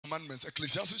commandments.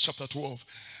 Ecclesiastes chapter 12,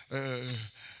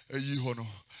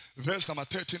 verse number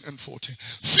 13 and 14.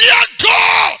 Fear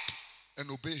God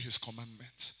and obey his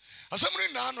commandments. As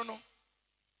I'm no.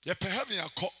 Ye heaven ya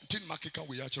tin makeka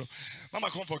we actually. Mama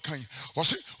come for kind.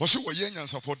 Was it we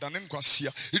yenyansa for danen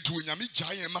kwasia. It will nyami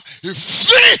giant ma.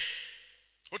 Free.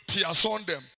 Tears on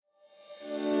them.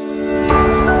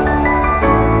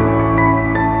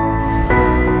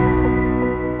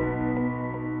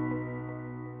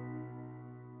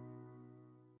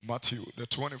 Matthew, the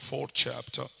 24th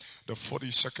chapter, the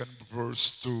 42nd verse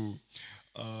through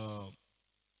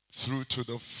to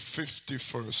the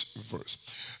 51st verse.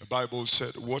 The Bible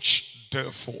said, watch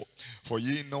therefore, for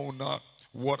ye know not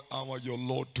what hour your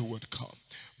Lord doeth come.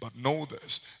 But know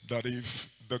this, that if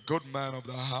the good man of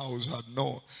the house had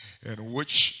known in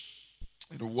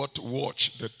what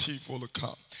watch the thief will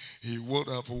come, he would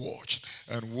have watched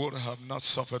and would have not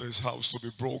suffered his house to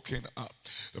be broken up.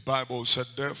 The Bible said,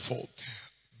 therefore,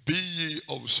 be ye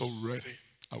also ready.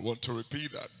 I want to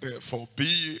repeat that. Therefore, be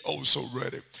ye also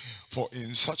ready. For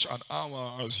in such an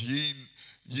hour as ye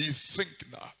think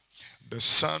not, the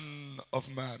Son of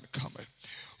Man cometh.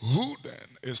 Who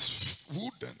then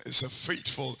is a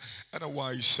faithful and a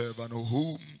wise servant,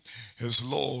 whom his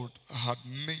Lord had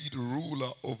made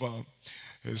ruler over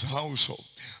his household,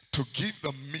 to give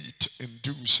them meat in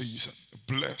due season?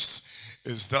 Blessed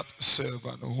is that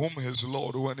servant whom his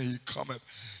Lord, when he cometh,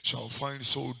 shall find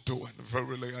so doing.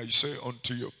 Verily I say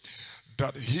unto you,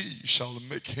 that he shall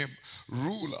make him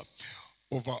ruler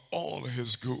over all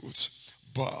his goods.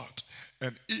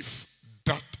 And if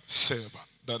that servant,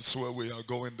 that's where we are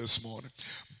going this morning.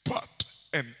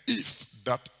 If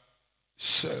that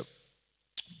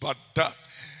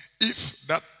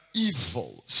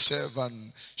evil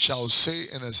servant shall say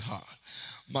in his heart,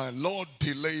 my Lord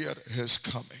delayed his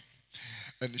coming,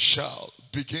 and shall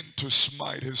begin to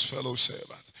smite his fellow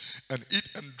servants, and eat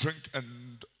and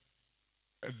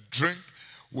drink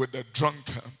with the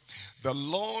drunkard, the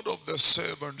Lord of the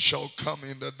servant shall come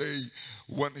in the day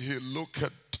when he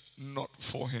looketh not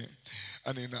for him,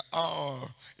 and in an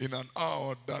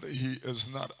hour that he is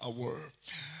not aware,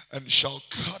 and shall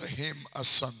cut him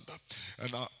asunder,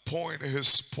 and appoint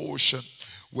his portion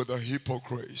with the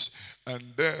hypocrites,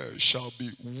 and there shall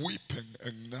be weeping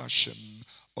and gnashing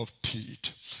of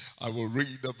teeth. I will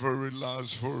read the very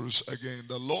last verse again.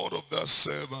 The Lord of that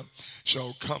servant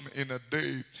shall come in a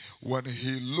day when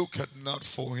he looketh not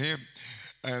for him,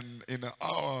 and in an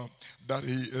hour that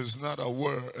he is not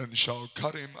aware, and shall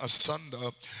cut him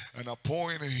asunder, and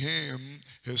appoint him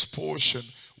his portion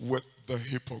with the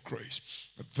hypocrites.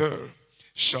 There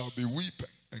shall be weeping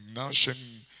and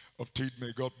gnashing of teeth.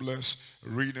 May God bless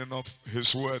reading of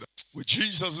his word. With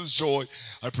Jesus' joy,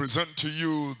 I present to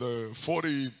you the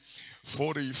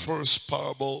 41st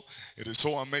parable. It is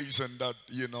so amazing that,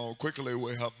 quickly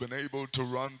we have been able to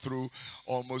run through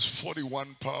almost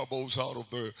 41 parables out of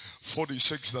the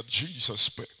 46 that Jesus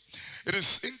spake. It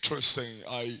is interesting.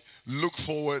 I look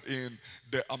forward in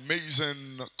the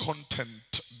amazing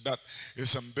content that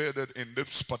is embedded in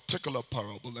this particular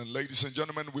parable. And ladies and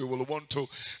gentlemen, we will want to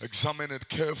examine it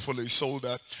carefully, so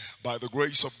that by the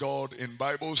grace of God, in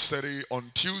Bible study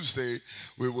on Tuesday,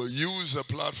 we will use a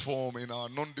platform in our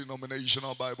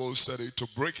non-denominational Bible study to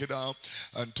break it down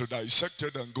and to dissect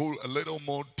it and go a little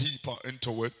more deeper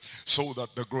into it, so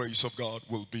that the grace of God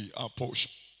will be our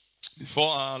portion. Before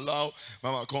I allow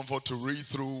Mama Comfort to read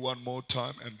through one more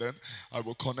time, and then I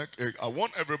will connect. I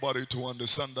want everybody to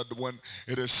understand that when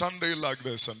it is Sunday like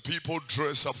this and people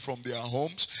dress up from their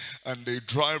homes and they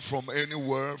drive from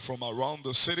anywhere from around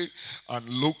the city and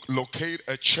locate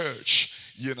a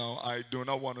church, I do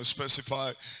not want to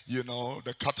specify,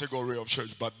 the category of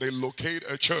church, but they locate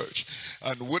a church,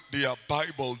 and with their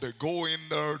Bible, they go in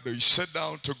there, they sit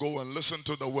down to go and listen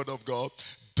to the word of God.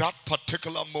 That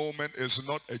particular moment is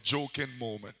not a joking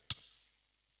moment.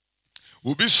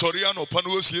 Ubi sorry no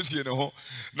panuos yesi ne ho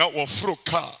na wofro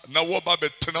car na wo ba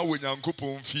betena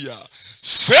Onyankopon fia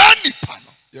se nipa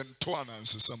no yento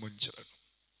anansesa mo nkyere.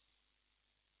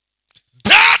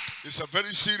 That is a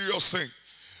very serious thing.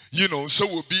 So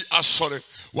will be sorry.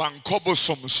 One kobo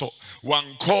some so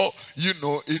one call, in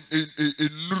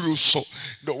Nuruso.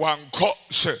 The one call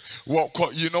say what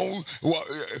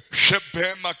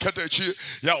Shebe Makadechi,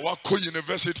 ya wako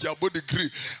university, ya body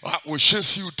degree, we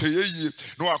chase you to ye,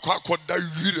 no aqua da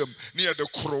rhythm near the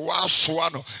Kroa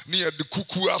Swano, near the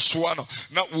Kukua Swano,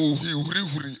 not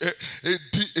wuri,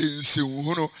 so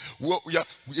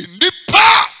in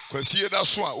Nipa. Kwesi da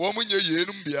so a wo munye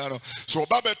yenum bia no so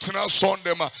ba betena son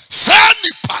dem a sa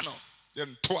nipa no ye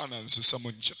nto anansesa mo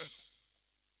nkyere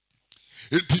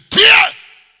entitie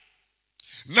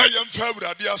Na yam fa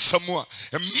Awurade asɛm a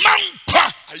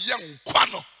mampa ayɛ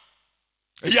nkwa no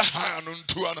ɛyɛ ha no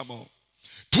ntu anamo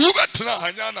Tubetra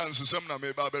hanyana and system na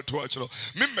me babe to watch.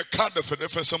 Mimeka the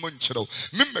fedefe someone chero.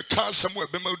 Mimeka somewhere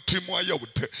bema timo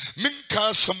ayawute.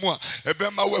 Minka somewhere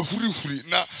ebema we huri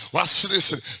na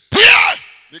wasrese. Pia!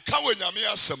 Mikawe nyame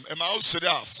asem ema osere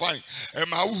a fine.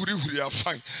 Ema huri a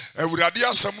fine. Ewurade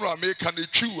asem ro ameka ne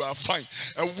twi a fine.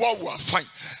 Ewo a fine.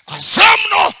 Asem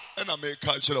no and I make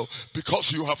cultural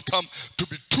because you have come to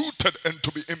be tutored and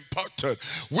to be impacted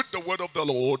with the word of the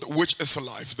Lord, which is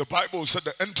life. The Bible said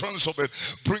the entrance of it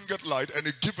bringeth light and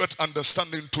it giveth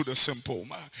understanding to the simple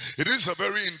man. It is a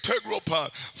very integral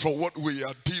part for what we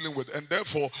are dealing with, and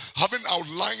therefore, having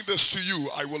outlined this to you,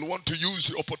 I will want to use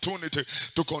the opportunity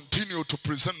to continue to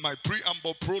present my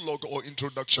preamble, prologue, or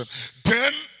introduction.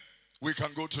 Then we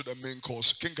can go to the main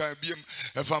course. Kinka biem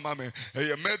efamame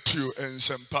Matthew and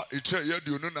Sempa ite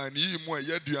yeduonu na ni mu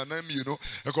yeduanam yi no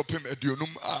ekopem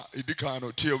eduonum a edika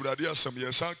tie Awurade asem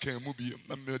yesa kan mu biem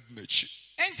na mednachi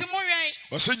enti mo wen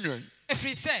wasenwan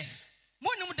efri se we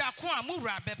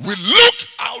look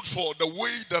out for the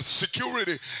way that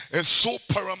security is so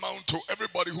paramount to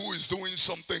everybody who is doing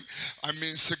something,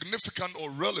 significant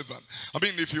or relevant.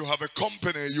 If you have a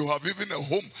company, you have even a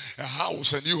home, a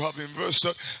house, and you have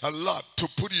invested a lot to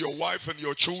put your wife and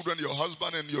your children, your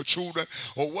husband and your children,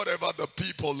 or whatever the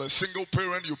people, a single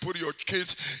parent, you put your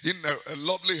kids in a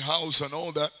lovely house and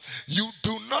all that. You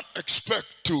do not expect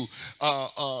to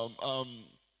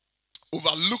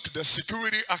overlook the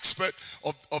security aspect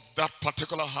of that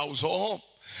particular house or home.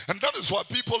 And that is why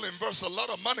people invest a lot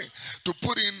of money to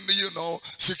put in,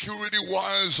 security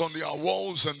wires on their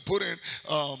walls and put in,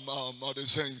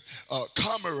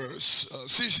 cameras,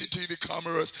 CCTV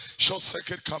cameras,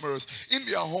 short-circuit cameras in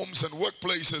their homes and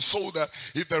workplaces, so that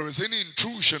if there is any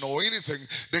intrusion or anything,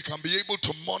 they can be able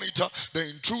to monitor the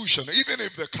intrusion. Even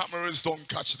if the cameras don't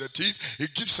catch the thief,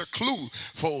 it gives a clue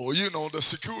for, the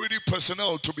security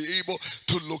personnel to be able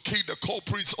to locate the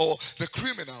culprits or the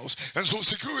criminals. And so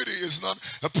security is not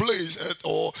a place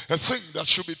or a thing that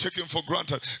should be taken for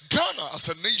granted. Ghana as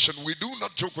a nation, we do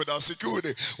not joke with our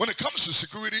security. When it comes to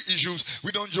security issues,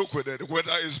 we don't joke with it.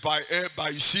 Whether it's by air,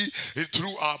 by sea,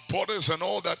 through our borders and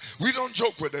all that, we don't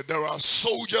joke with it. There are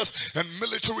soldiers and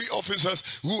military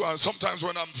officers who are sometimes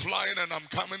when I'm flying and I'm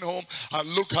coming home, I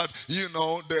look at,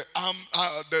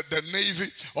 the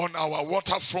Navy on our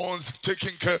waterfronts,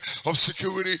 taking care of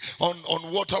security on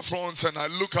waterfronts, and I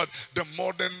look at the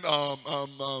modern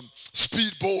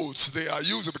speedboats they are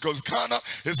using, because Ghana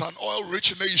is an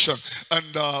oil-rich nation,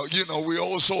 and we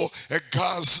also a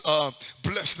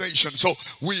gas-blessed nation. So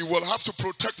we will have to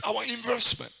protect our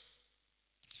investment.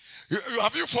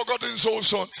 Have you forgotten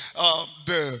also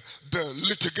the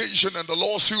litigation and the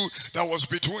lawsuit that was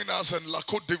between us and La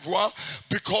Côte d'Ivoire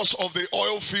because of the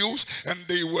oil fields, and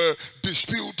they were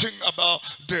disputing about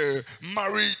the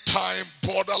maritime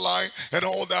borderline and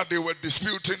all that. They were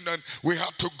disputing, and we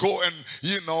had to go and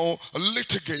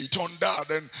litigate on that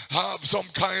and have some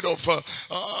kind of a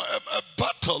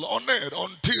battle on it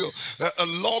until a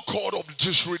law court of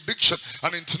jurisdiction,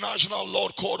 an international law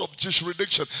court of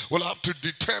jurisdiction, will have to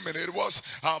determine. It was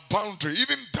our boundary.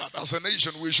 Even that, as a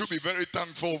nation, we should be very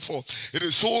thankful for. It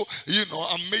is so,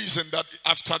 amazing that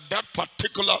after that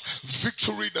particular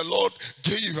victory the Lord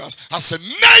gave us as a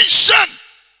nation,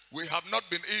 we have not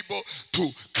been able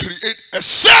to create a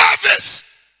service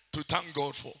to thank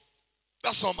God for.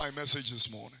 That's not my message this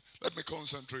morning. Let me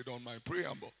concentrate on my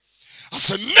preamble.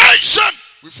 As a nation,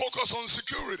 we focus on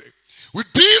security. We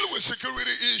deal with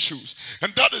security issues,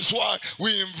 and that is why we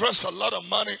invest a lot of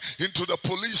money into the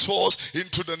police force,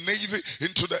 into the Navy,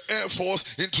 into the Air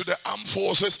Force, into the armed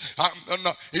forces,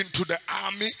 into the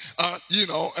army,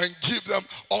 and give them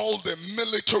all the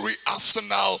military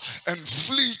arsenal and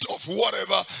fleet of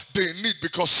whatever they need,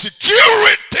 because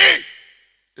security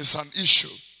is an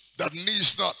issue that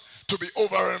needs not to be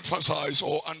overemphasized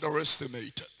or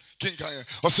underestimated. King Kaya,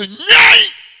 I say,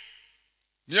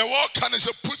 what can is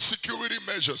put security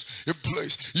measures in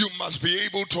place? You must be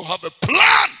able to have a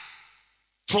plan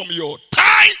from your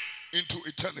time into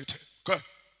eternity. Go ahead.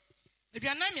 If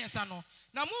you're not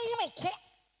now,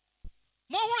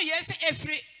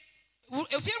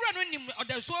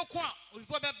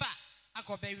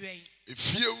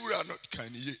 if you are not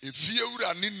kind, if you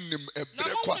are in a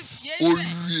breakwa or you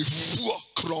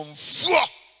are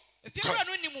if you are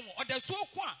no the so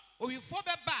qua or you for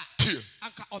the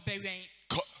anka obey.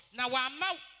 Now, I'm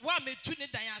a tune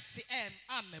dias am.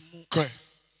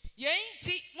 Ye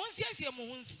ain't Monsieur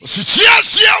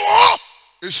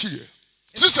is here.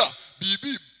 Sister,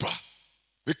 BB Ba.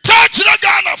 We catch the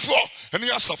Ghana for and he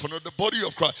has suffered the body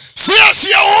of Christ.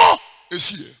 See, is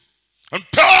here. I'm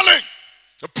telling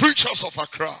the preachers of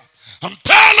Accra. I'm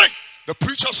telling the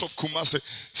preachers of Kumasi.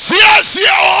 See is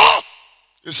here.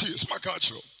 It's my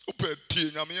culture.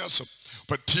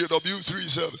 But TW3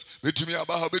 service, between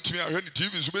Abaha, between our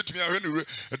TVs, between our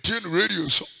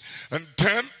radios, and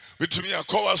then between a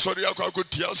coa, sorry, I could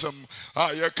tell some,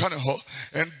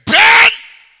 and then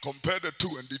compare the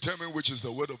two and determine which is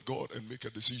the word of God and make a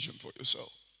decision for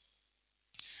yourself.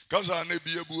 Because I may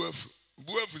be a buff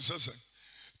says,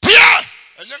 Pia,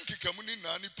 and Yankee Kamuni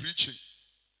Nani preaching.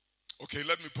 Okay,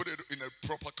 let me put it in a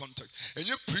proper context. And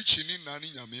you're preaching in Nani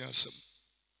Yamiasam.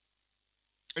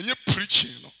 And you're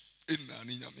preaching in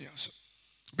Nani Yamiasam.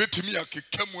 Bet me I can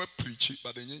preach it,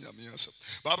 but in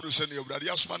Yamiasam. Bible said, he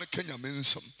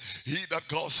that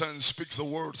God sends speaks the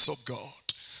words of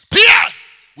God. Pia,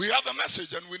 we have a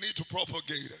message and we need to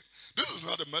propagate it. This is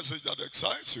not a message that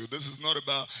excites you. This is not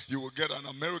about you will get an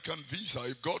American visa.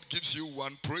 If God gives you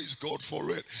one, praise God for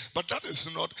it. But that is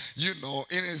not,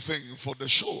 anything for the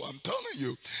show. I'm telling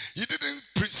you, He didn't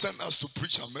send us to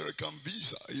preach American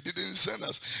visa. He didn't send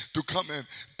us to come and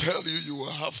tell you you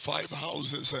will have 5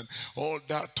 houses and all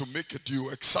that to make it you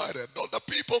excited. All the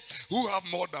people who have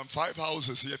more than 5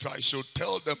 houses, if I should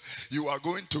tell them you are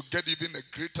going to get even a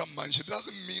greater mansion, it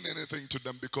doesn't mean anything to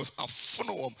them because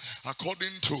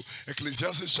according to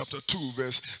Ecclesiastes chapter 2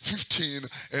 verse 15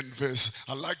 and verse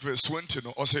 20,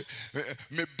 or say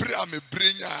me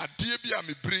brinya diebia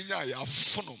me brinya ya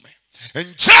fono me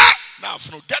and now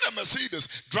get a Mercedes,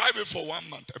 drive it for 1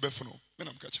 month.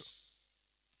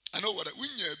 I know what we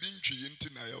are being into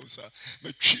now, sir.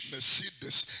 Me see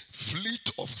this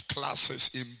fleet of classes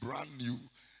in brand new.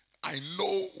 I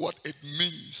know what it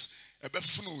means.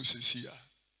 Ebefuno is here.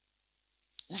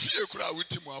 Ufi ekura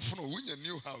with him afuno win a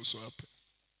new house up.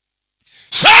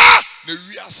 Sir, the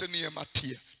wiase ni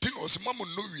ematie. Tino se mamu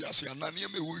no wiase anani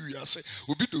me wo wiase.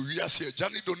 Obi do wiase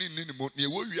jani doni ni mo ne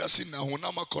wo wiase na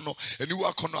honama kono eni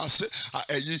wa kono ase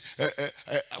eyi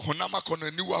honama kono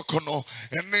eni wa kono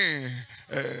ene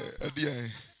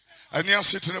ade ani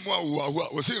asitene mu awu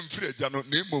wo se mfiri agya no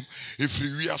na emom efiri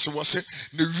wiase wo se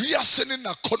ne wiase ne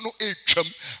na kono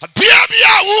etwam ade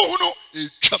bia wo hu no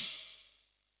etwam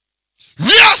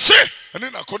wiase ene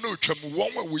na kono etwam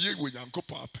won wa wo ye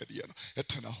Onyankopon apede no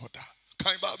etena hoda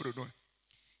kan Bible no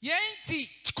Yenti.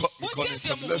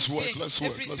 Let's work.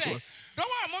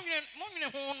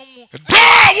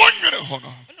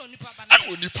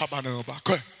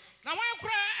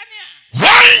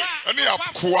 Why? Any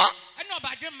aqua?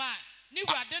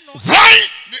 Why?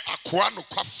 Ni aqua no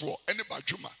quafo, any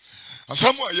bajuma. And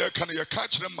somewhere you can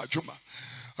catch them majuma.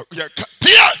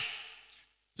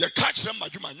 You catch them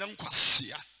majuma, young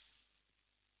quasia.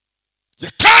 You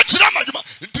catch them majuma.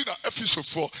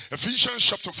 Ephesians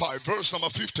chapter 5, verse number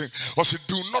 15. Or say,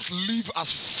 do not live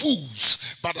as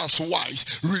fools, but as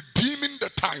wise, redeeming the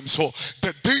time. So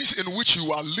the days in which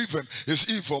you are living is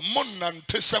evil.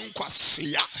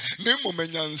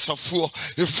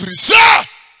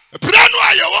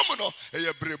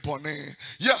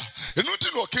 Yeah, and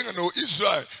nothing no king no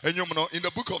Israel and in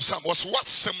the book of Psalm was what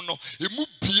semno emu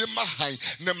bie mahai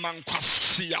ne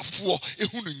mankwasiafo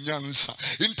ehunu nyansa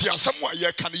nti asamwa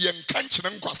ye kan ye nkankyere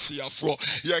nkwasiafo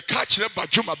ye ka kyere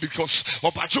bajuma because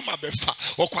obajuma befa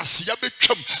okwasia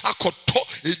betwam akoto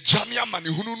ejane amane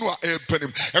hunu no a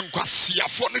ebenim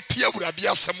nkwasiafo ne tie awurade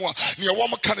asamwa ne wo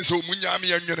mo kan se omunyame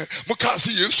yanwene mo ka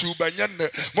se Yesu banyanne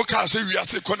mo ka se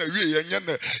wiase kona wie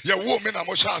yanne ye wo me na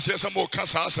mo sha ase se mo ka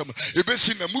sa asam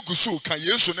ebesi na mugusu kan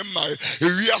Yesu ne ma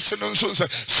wiase no nso se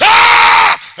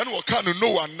sa and wo kan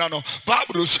no one nano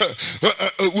Bible say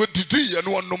we didi ye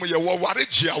no nom ye wo ware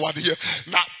gia wade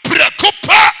na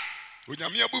prekopa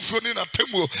onyame abufuo ni na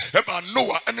temu eba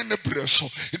Noah ene ne breso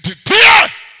didi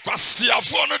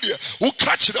kwasiafo no de wo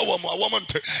ka kire wo ma wo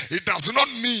monte. It does not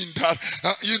mean that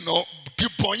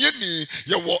Dibonyeni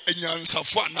yewo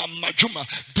enyansafo na majuma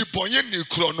dibonyeni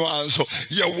krono anso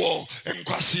yewo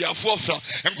enkwasiafo fra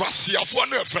enkwasiafo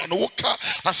no efra no woka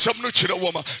asem no kire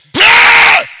wo ma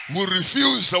they will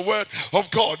refuse the word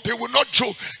of God. They will not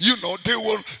they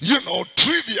will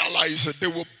trivialize it. They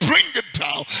will bring it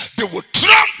down. They will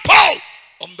trample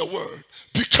on the word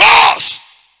because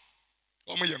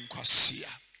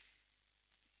enkwasiya.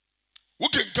 We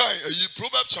can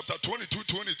Proverbs chapter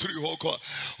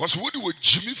 22-23 was what we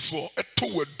Jimmy for a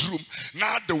tower drum.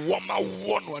 Now the woman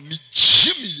one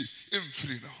Jimmy in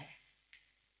free now.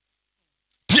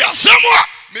 Tia Samoa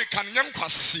make an young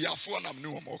quasia for an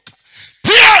amnuamoka.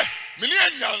 Tia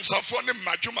Millions for the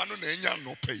Majumano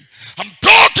no pay. I'm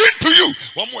talking to you.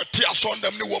 One more tears on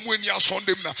them, no one when you are on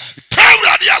them now. Tell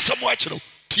Radia some watch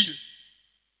tea.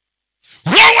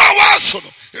 Wawa waso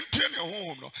no. Entieni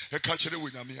home no. E kachere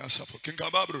we nyame asafo. Kinka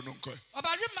babro no nko.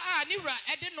 Obadwuma a ni wura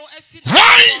ede no asi na.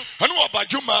 Why? Anu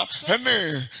obadwuma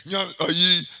ene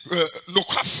yi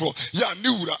nokwafo ya ni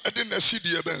wura ede na asi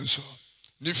de benso.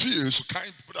 Ni fie so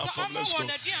kind brother from let's go.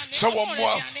 So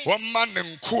one man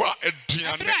nkoa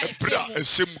aduane ebra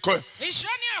esem ko.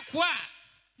 Israni akwa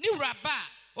ni wura ba.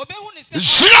 Obehu ni se.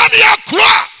 Israni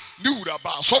akwa ni wura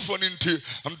ba. So for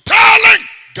nti I'm telling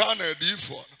Ghana di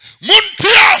for.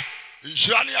 Muntia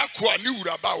Israni akwa ni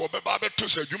wura ba wo beba beto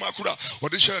se adwuma kura wo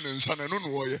de hye ne nsa na no no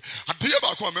wo ye. Ade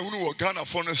ba ko amehunu wo Ghana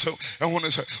for ne se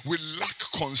ehunu se we lack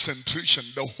concentration.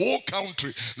 The whole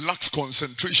country lacks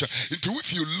concentration.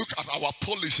 If you look at our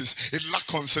policies, it lacks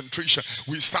concentration.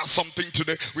 We start something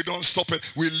today, we don't stop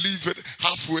it, we leave it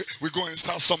halfway, we go and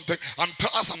start something. And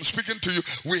as I'm speaking to you,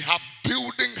 we have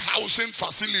building housing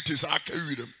facilities. I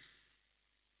carry them.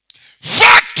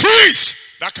 Factories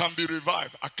that can be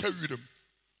revived. I carry them.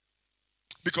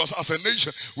 Because as a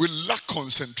nation, we lack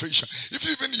concentration. If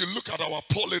even you look at our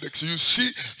politics, you see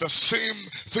the same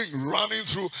thing running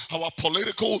through our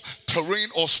political terrain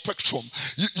or spectrum.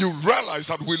 You realize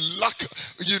that we lack,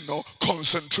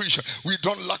 concentration. We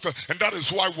don't lack that. And that is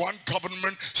why one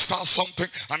government starts something,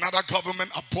 another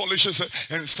government abolishes it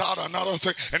and start another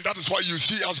thing. And that is why you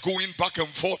see us going back and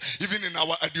forth, even in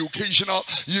our educational,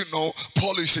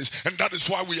 policies. And that is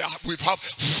why we've had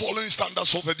fallen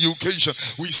standards of education.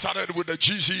 We started with the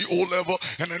GCE level,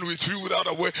 and then we threw that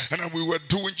away, and then we were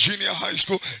doing junior high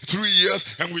school 3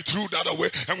 years, and we threw that away,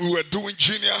 and we were doing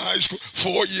junior high school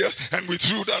 4 years, and we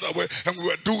threw that away, and we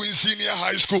were doing senior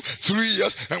high school 3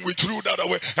 years, and we threw that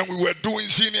away, and we were doing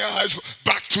senior high school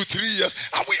back to 3 years.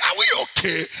 Are we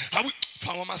okay? Are we?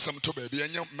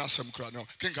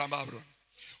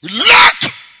 We lack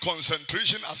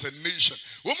concentration as a nation.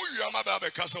 We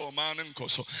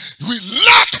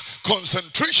lack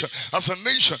concentration as a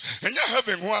nation. And you're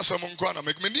having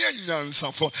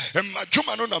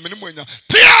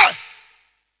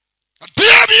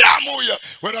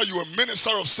whether you are a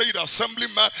minister of state,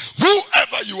 assemblyman,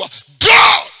 whoever you are,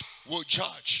 God will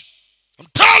judge. I'm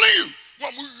telling you.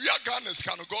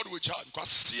 God will charge.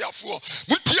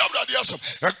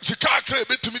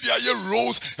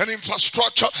 Roads and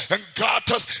infrastructure and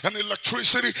gutters and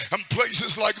electricity and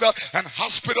places like that and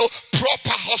hospital,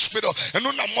 proper hospital. And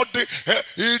on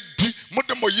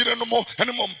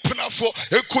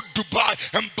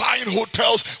Dubai and buying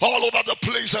hotels all over the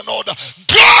place and all that.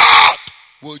 God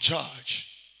will judge.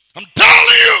 I'm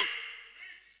telling you,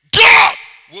 God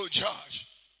will judge.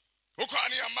 Because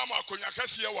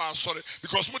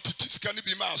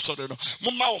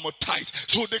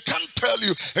so they can't tell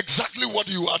you exactly what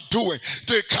you are doing.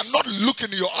 They cannot look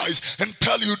in your eyes and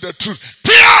tell you the truth.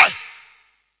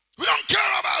 We don't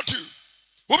care about you.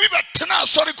 We be better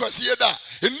sorry because here that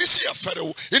in this year federal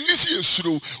in this year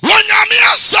Suro one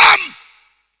yamia sam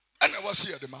and I was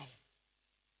here the mouth.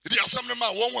 The assembly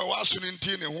man one way was in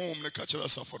teen home the catcher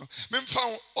suffer. Men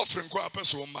found offering quite a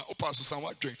person opasses and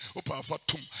what drink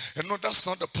and no, that's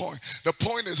not the point. The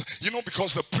point is,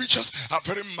 because the preachers are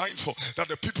very mindful that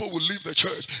the people will leave the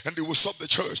church and they will stop the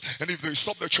church. And if they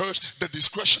stop the church, the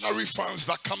discretionary funds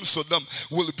that comes to them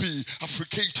will be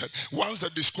affricated. Once the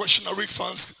discretionary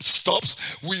funds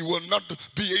stops, we will not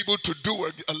be able to do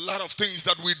a lot of things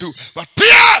that we do. But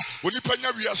when you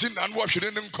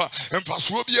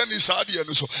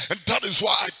and that is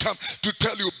why I come to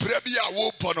tell you,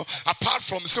 apart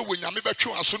from say when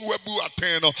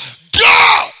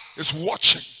God is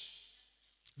watching.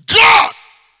 God,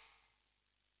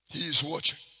 He is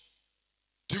watching.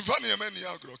 I'm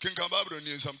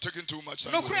taking too much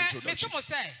time.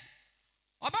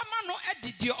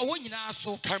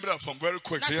 Camera from very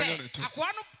quick.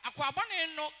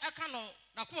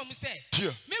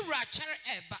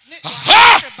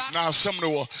 Now some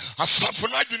no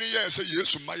asafuna dwene ye say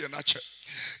Yesu maye na che.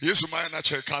 Yesu maye na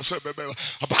che ka so bebe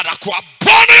abadakwa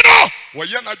bone no wo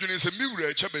ye na dwene say mi wura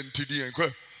eche bentidi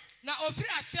enko. Na ofiri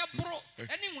ase bro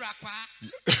eni nwura kwa.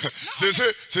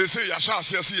 Say ya sha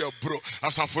ase ye bro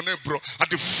asafo ne bro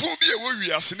ade fu bi e wo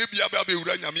wi ase ne bia ba be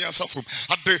wura nyame asafo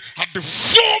ade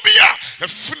fu bia e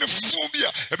fune fu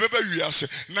bia e beba wi ase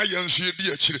na ye nso ye di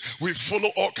akire. We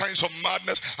follow all kinds of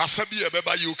madness. Asabi e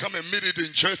beba you come and meet it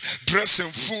in church,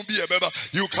 dressing fu bia beba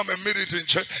you come and meet it in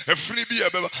church, e fune bia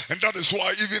beba. And that is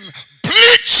why even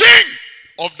bleaching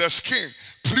of the skin,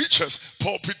 preachers,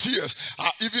 pulpiteers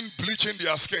are even bleaching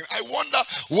their skin. I wonder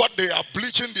what they are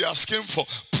bleaching their skin for.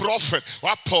 Prophet,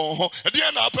 how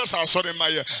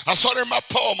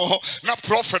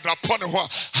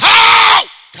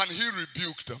can he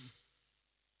rebuke them?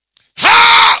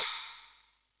 How?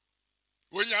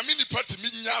 When you mean the party,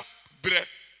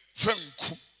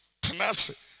 Fenku,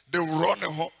 Tenase, the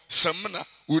Roneho, Semina,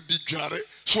 Udijare,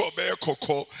 so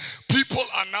koko. People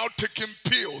are now taking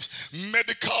pills,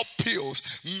 medical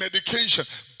pills, medication,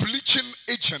 bleaching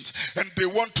agents, and they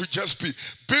want to just be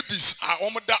babies are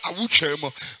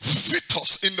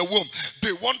fetus in the womb.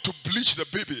 They want to bleach the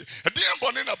baby. A DM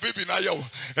born in a baby na yo,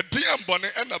 a DM born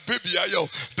and a baby ayo,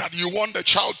 that you want the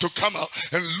child to come out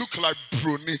and look like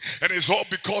Bruni, and it's all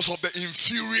because of the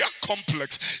inferior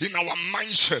complex in our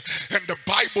mindset. And the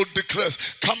Bible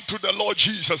declares, come to the Lord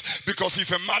Jesus, because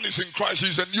if a man is in Christ,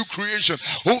 he's a new creation.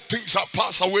 All things are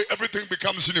passed away, everything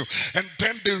becomes new. And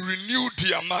then they renew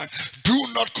their mind. Do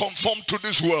not conform to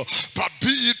this world, but be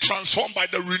ye transformed by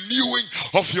the renewing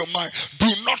of your mind.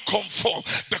 Do not conform.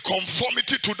 The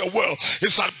conformity to the world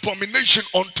is an abomination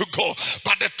unto God,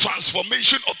 but the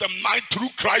transformation of the mind through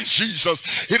Christ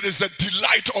Jesus, it is the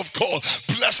delight of God.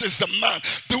 Blessed is the man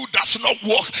who does not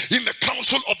walk in the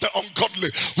counsel of the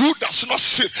ungodly, who does not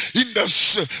sit in the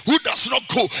who does not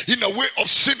go in the way of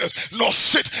sinners, nor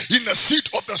sit in the seat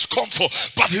of the scornful,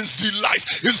 but his delight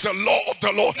is the law of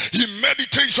the Lord. He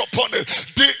meditates upon it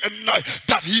day and night,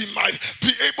 that he might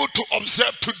be able to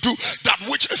observe to do that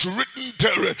which is written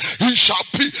therein. He shall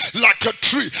be like a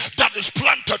tree that is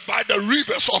planted by the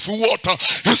rivers of water.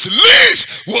 His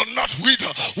leaves will not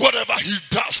wither. Whatever he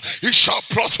does, he shall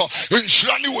prosper. In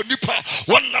Shrani Wonipa,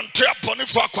 one Nantea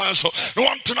Bonifa Quanso, no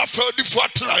one to not fail the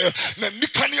Fortnite,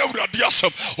 Nikania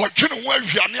Radiasum, or General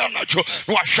Viania Nacho,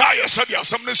 no Shire said the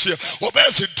assembly, or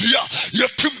there's a dear, your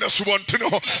timness want to know.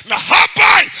 Now,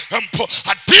 Habai and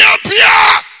a dear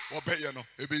Pia.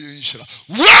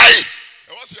 Why?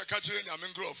 What's your catching in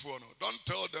America? Don't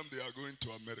tell them they are going to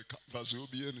America. That's will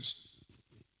be America.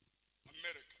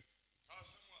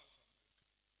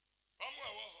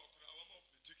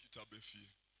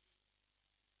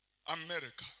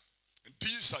 America. And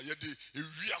these are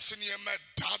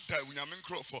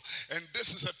and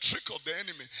this is a trick of the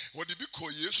enemy. What did you call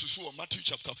Jesus? Matthew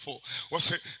chapter 4.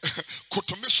 Was it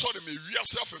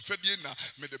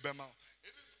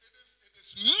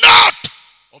is not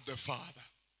of the Father.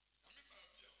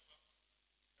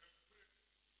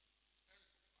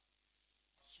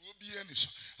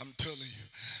 I'm telling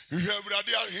you. You have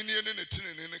already in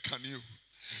a canoe.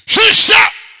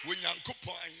 Shisha! When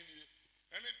Onyankopon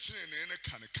anything in a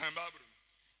canoe.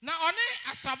 Now, on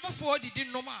a sabafo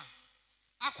didn't know ma.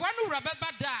 Aquanu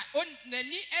rababa da on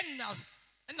Nani and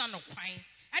no quine.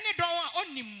 And a door on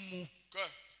Nimu.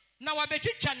 Now I bet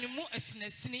you Chanimu as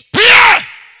Nesini. Pia!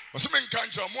 Was a man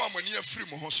can't tell more when you're free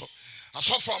Mohoso. I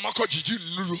saw for Mako Gigi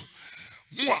Nuru.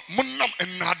 Mua Munam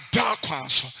and Nada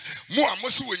Quanso. Mua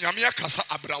Musu when Yamia Casa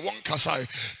Abra one Casai.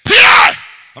 Pia!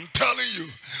 I'm telling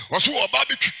you, was who about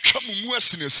the chamu in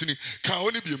a cine, can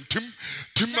only be Tim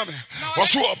Mame.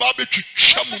 Was who about the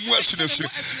chamu in a cine.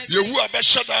 You who are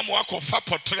Beshadam Wako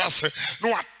Fapa Terrace, no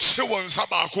one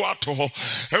Sabaquato,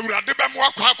 and Radibam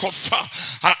Wako Fa,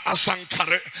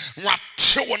 Asankare, what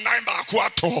 9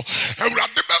 Baquato, and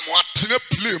Radibam what in a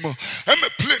plume, and a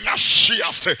plane as she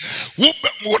say, whoop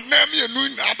more name you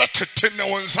knew about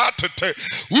 10 one's heart to take.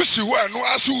 We see where no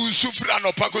as who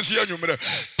Sufrano Pacosia number.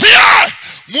 Pia!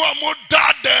 More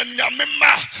dad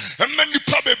Yamima, and many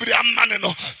probably a man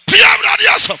no. Pia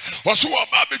Radiasum was who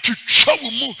about to show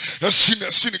mu a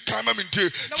sinner come into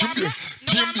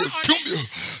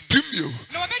Timio.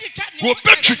 Go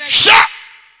back to shot.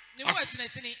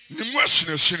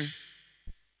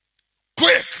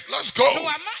 Quick, let's go.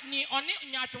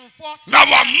 Now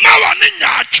I'm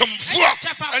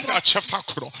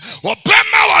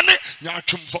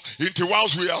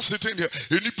whilst we are sitting here,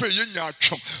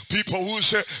 people who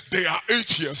say they are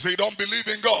atheists, they don't believe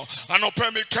in God. And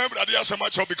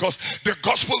because the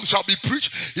gospel shall be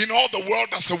preached in all the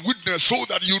world as a witness, so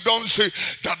that you don't say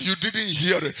that you didn't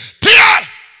hear it. Here,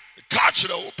 catch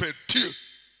it open.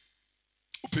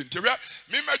 Open.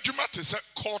 Me say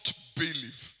court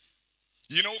bailiff.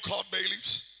 You know court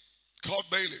bailiffs? Court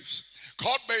bailiffs.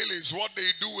 Court bailiffs, what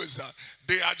they do is that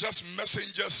they are just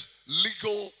messengers,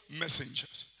 legal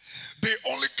messengers. They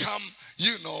only come,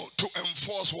 to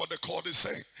enforce what the court is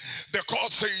saying. The court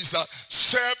says that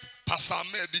serve Pastor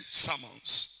Ahmedi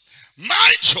summons.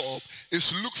 My job is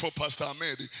to look for Pastor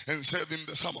Ahmedi and serve him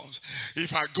the summons.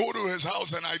 If I go to his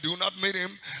house and I do not meet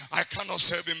him, I cannot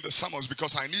serve him the summons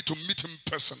because I need to meet him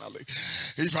personally.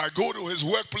 If I go to his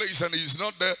workplace and he's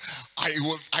not there,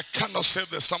 I cannot serve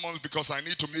the summons because I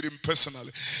need to meet him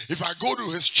personally. If I go to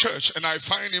his church and I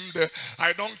find him there,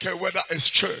 I don't care whether it's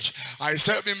church, I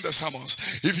serve him the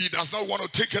summons. If he does not want to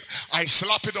take it, I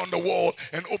slap it on the wall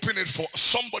and open it for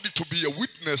somebody to be a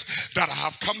witness that I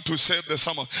have come to serve the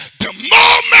summons. The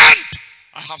moment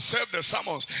I have served the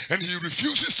summons, and he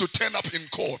refuses to turn up in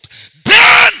court,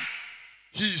 then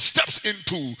he steps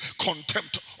into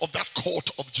contempt of that court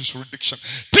of jurisdiction.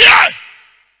 But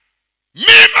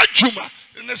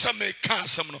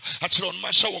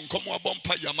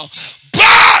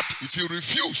if you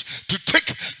refuse to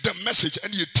take the message,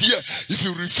 and if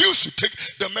you refuse to take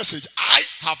the message, I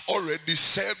have already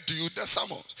served you the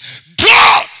summons.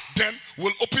 God then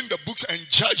will open the books and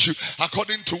judge you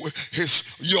according to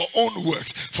your own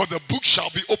works. For the book shall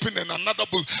be opened, and another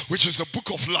book, which is the book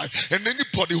of life. And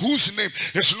anybody whose name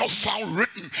is not found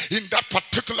written in that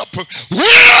particular book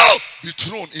will be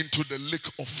thrown into the lake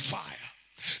of fire.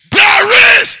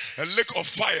 There is a lake of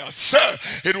fire,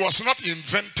 sir. It was not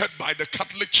invented by the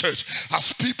Catholic Church,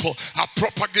 as people are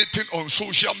propagating on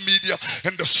social media,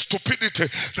 and the stupidity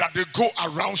that they go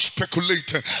around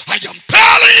speculating. I am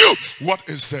telling you what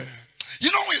is there.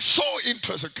 You know, it's so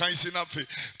interesting. Let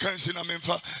me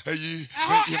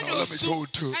go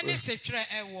to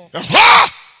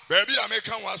baby, I make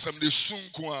one some the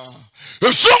sunkwa.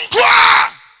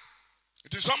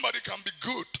 It is somebody can be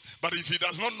good, but if he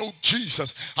does not know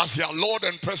Jesus as your Lord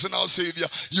and personal Savior,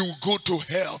 you will go to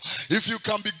hell. If you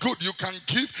can be good, you can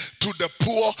give to the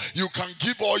poor, you can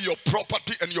give all your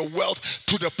property and your wealth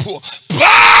to the poor.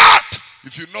 But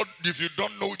if you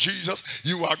don't know Jesus,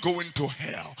 you are going to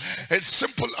hell. As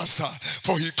simple as that.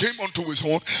 For he came unto his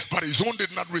own, but his own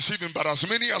did not receive him. But as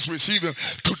many as receive him,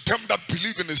 to them that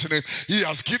believe in his name, he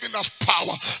has given us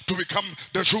power to become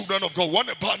the children of God. One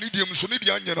about idiom, so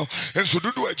and so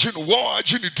do a chin, war,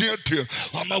 chin, dear.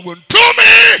 Ama went to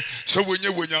me. So when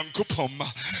you and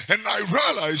I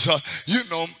realize,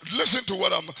 listen to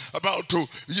what I'm about to,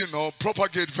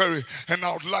 propagate and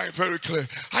outline very clear.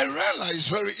 I realize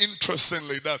very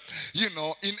interestingly that,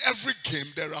 in every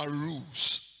game there are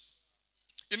rules.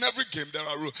 In every game there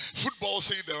are rules. Football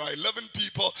say there are 11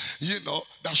 people,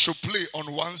 that should play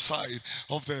on one side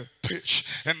of the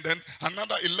pitch. And then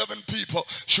another 11 people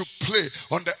should play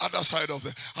on the other side of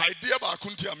the idea about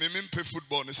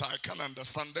football is I can't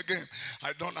understand the game.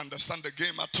 I don't understand the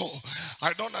game at all.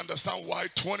 I don't understand why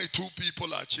 22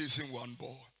 people are chasing one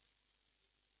ball.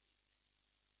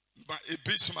 But it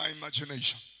beats my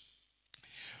imagination.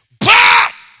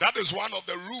 But that is one of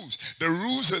the rules. The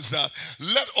rules is that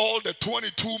let all the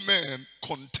 22 men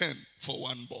contend for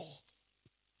one ball.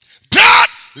 That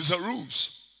is a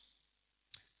rules.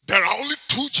 There are only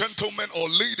 2 gentlemen or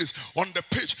ladies on the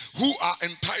pitch who are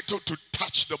entitled to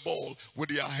touch the ball with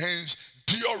their hands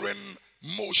during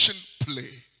motion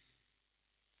play.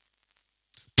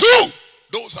 2,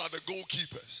 those are the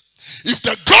goalkeepers. If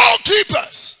the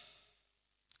goalkeepers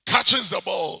catches the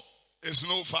ball, it's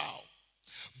no foul.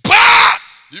 But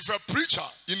if a preacher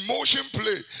in motion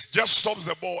play just stops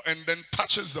the ball and then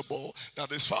touches the ball,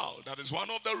 that is foul. That is one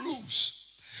of the rules.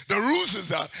 The rules is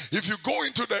that if you go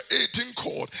into the 18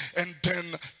 court and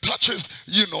then touches,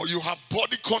 you have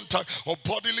body contact or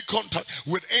bodily contact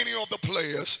with any of the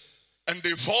players and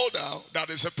they fall down, that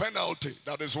is a penalty.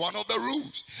 That is one of the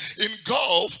rules. In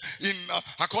golf,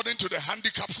 according to the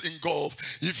handicaps in golf,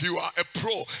 if you are a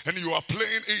pro and you are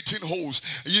playing 18 holes,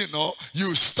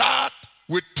 you start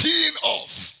with teeing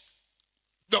off.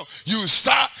 No, you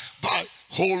start by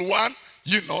hole 1,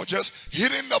 just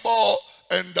hitting the ball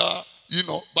and,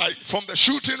 from the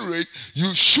shooting range,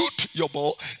 you shoot your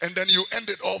ball and then you end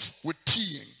it off with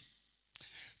teeing.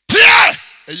 Tee!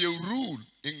 A rule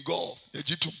in golf.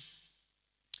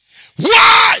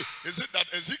 Why is it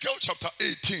that Ezekiel chapter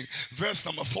 18, verse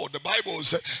number 4, the Bible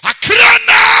says,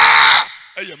 Akrana!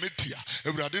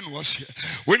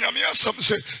 When you hear something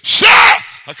say, Sha!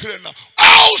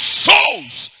 All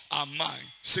souls are mine,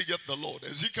 saith the Lord.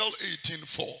 Ezekiel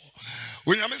 18:4.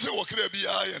 When you say,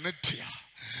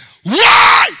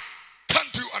 why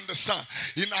can't you understand?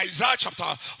 In Isaiah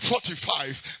chapter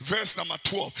 45, verse number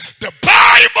 12, the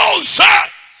Bible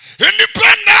said,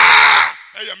 Independent!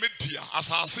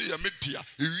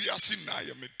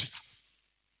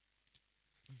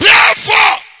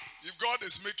 Therefore, if God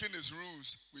is making his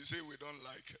rules, we say we don't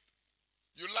like it.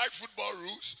 You like football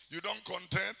rules, you don't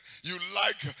contend. You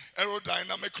like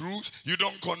aerodynamic rules, you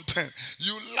don't contend.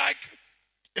 You like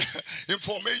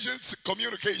information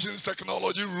communications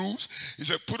technology rules. He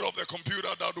said put off the computer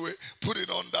that way, put it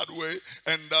on that way,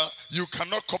 and you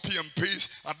cannot copy and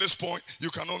paste. At this point you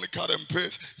can only cut and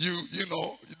paste. You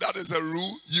know that is the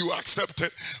rule, you accept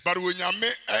it. But when you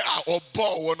make or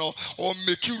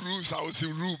make you rules, I will see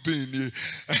rule being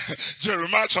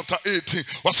Jeremiah chapter 18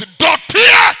 was a dot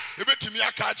here. You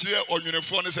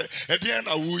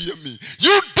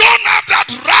don't have that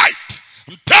right.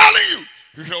 I'm telling you,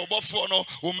 Obofo no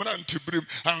umranti brim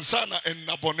ansana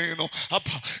ennabone no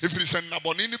apa if it is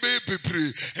ennabone ni be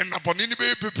bebre ennabone ni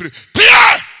be bebre.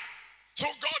 So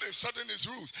God is setting his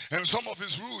rules, and some of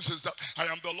his rules is that I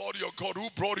am the Lord your God who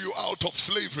brought you out of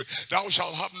slavery. Thou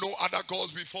shalt have no other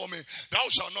gods before me. Thou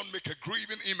shalt not make a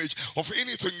graven image of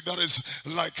anything that is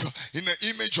like in the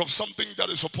image of something that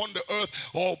is upon the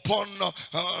earth or upon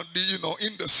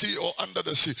in the sea or under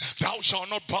the sea. Thou shalt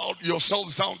not bow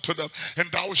yourselves down to them, and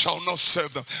thou shalt not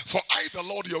serve them. For I, the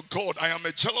Lord your God, I am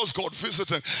a jealous God,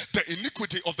 visiting the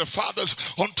iniquity of the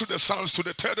fathers unto the sons to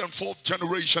the third and fourth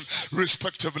generation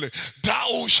respectively.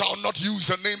 Thou shalt not use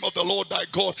the name of the Lord thy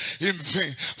God in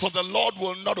vain, for the Lord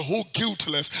will not hold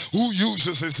guiltless who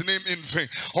uses his name in vain.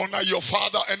 Honor your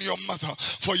father and your mother,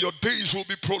 for your days will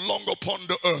be prolonged upon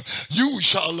the earth. You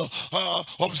shall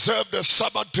observe the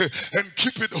Sabbath day and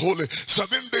keep it holy.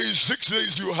 7 days, 6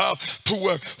 days you have to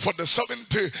work, for the 7th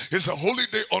day is a holy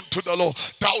day unto the Lord.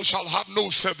 Thou shalt have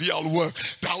no servile work.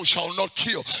 Thou shalt not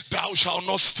kill. Thou shalt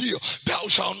not steal. Thou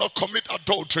shalt not commit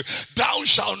adultery. Thou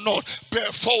shalt not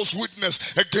bear false witness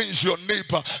against your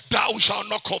neighbor. Thou shalt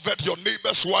not covet your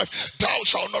neighbor's wife. Thou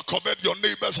shalt not covet your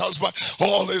neighbor's husband,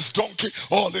 all his donkey,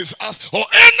 all his ass, or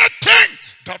anything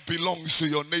that belongs to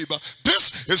your neighbor.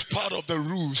 This is part of the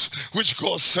rules which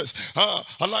God says.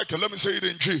 I like it. Let me say it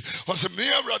in G. I said, me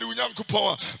everybody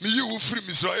Onyankopon, me you free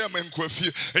Israel men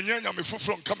kwafie. Enyanya me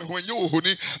fufro nkame ho enye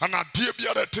ohoni ana die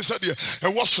bia da tesa de e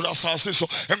wosoro asase so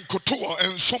enkoto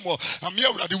ensomo. Me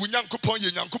everybody Onyankopon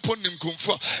ye Nyankopon nim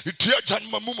kumfa. Itua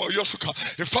janma mumo yosuka.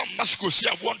 E fam masiko si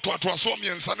a want to aso me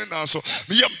ensane na so.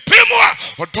 Me yem pemo a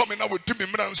odomi na wodi me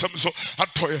mransam so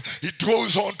atoye. It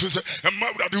goes on to say, e ma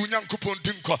everybody Onyankopon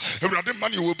then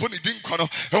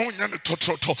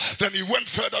he went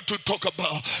further to talk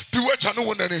about the way I'm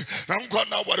going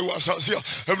now what it was here.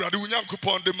 Everybody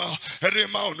Onyankopon de ma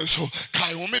erema on so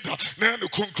kai umida na no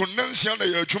concurrency na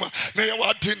ya adwuma na ya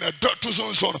wade na dot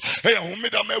so so e ya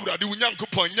umida ma everybody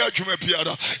Onyankopon nya adwuma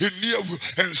biara eni awu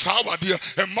ensa wade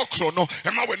e mokro no e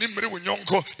ma wani mmere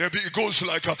wonyonko it goes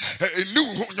like a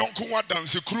new nyonko wa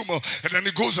dance krumo, and then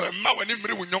it goes ma wani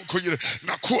mmere wonyonko yire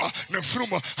na koa na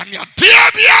frumo ani ade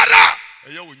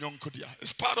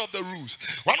it's part of the rules.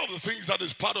 One of the things that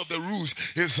is part of the rules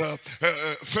is 1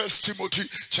 Timothy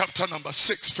chapter number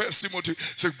 6. 1 Timothy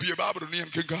is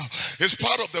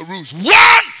part of the rules.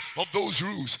 One of those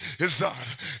rules is that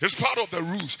it's part of the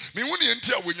rules. Me when you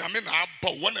enter when you mean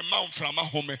about one amount from a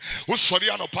home, who sorry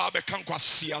no power can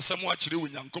see as some watch the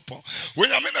Onyankopon. When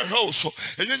you mean a house,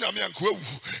 and you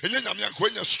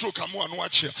when you stroke a more and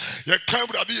watch here, you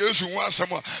can't be as you want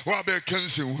someone who are can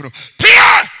see.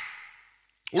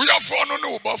 We are for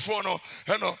no buffer no.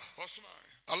 I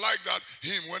like that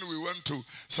hymn when we went to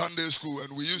Sunday school and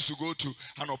we used to go to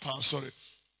Anopa, sorry.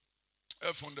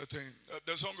 F on the thing.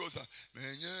 The song goes that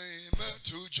Menya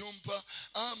to jumpa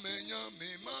amenya me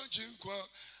majinkwa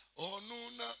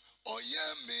onuna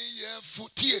oye me ye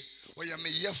futie oye me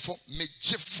ye fo me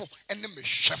jefo ene me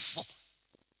hwefo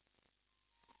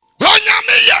onya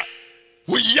me ye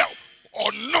wo ye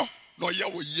ono no ye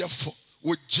wo ye fo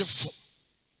wo jefo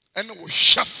and we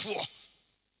shuffle.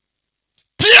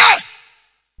 Dear,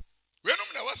 we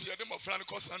know was the demo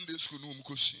Franco Sunday school. No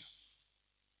Mukosi.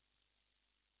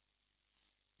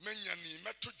 Menyani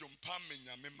meto jumpa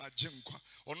menya me majinkwa.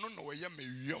 Ono no we me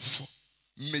yofo,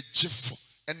 me jefo,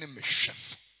 and me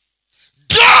chef.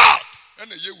 God!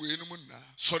 And a ye we no na.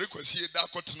 Sorry, kwasi da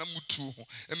kotena mutu ho.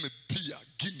 E me bia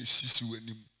Guinness sisi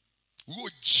wenim. Wo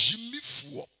Jimmy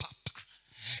for papa.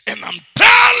 And I'm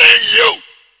telling you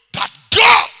that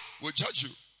God will judge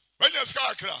you. When you're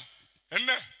scared, and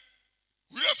then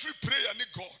we have free prayer and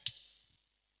God.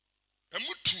 And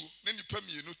mutu, then you pay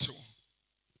me no to.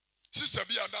 Sister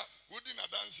Biada, who didn't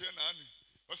dance here, Nani.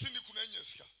 I see you couldn't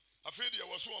yeska. I feel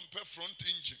there was one per front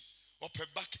engine or per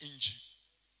back engine.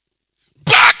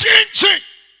 Back engine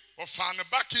or fan a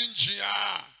back engine.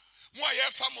 Moi,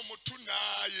 I found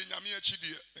Motuna in Yamia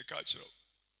Chidi, a catcher.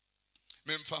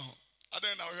 Memfaho. I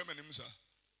don't know how many names are.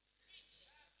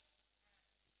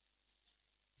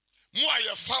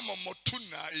 Moya farmer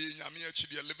motuna in Yamia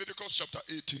Chidi, Leviticus chapter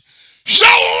 18.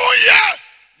 Shawya!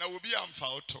 Now will be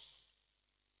amfauto.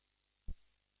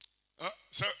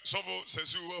 Sovo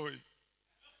says you were.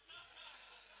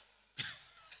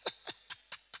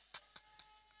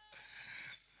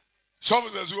 Sovo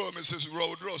says you were Mrs.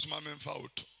 Road Ross, my man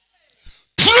fauto.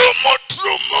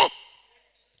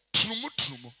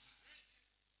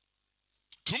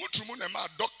 Trumo, nema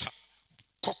doctor.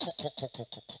 Koko.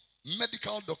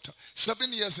 Medical doctor,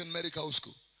 7 years in medical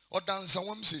school. Or dance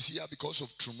someone says here because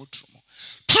of trumo.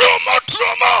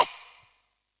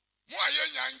 Why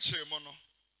yanche mono?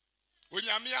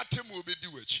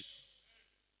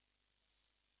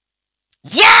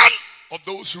 One of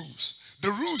those rules. The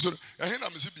rules of 1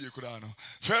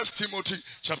 Timothy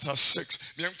chapter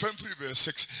 6. Verse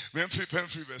 6.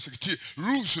 Verse 6.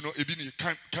 Rules no ebini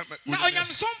kan na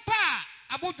onyamsompa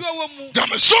abodwo wo mu.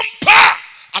 Gamsompa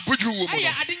abodwo wo mu.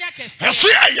 Aya adenya kese. Eso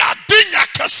ya adenya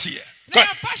kese. Na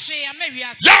fashe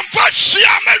amawiase. Yam fashe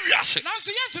amawiase. Na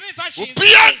so yentumi fashe.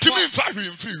 Obian tumi fashe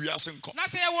mfiri wiase nko. Na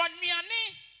se ye won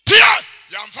nuane. Tia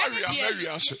yam fashe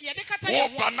amawiase. Oh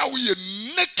bana we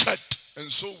naked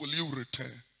and so will you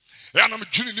return. And I'm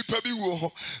Juni Nipabi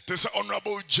wo to say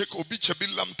honorable Jacob Bichabi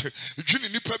Lamte, Juni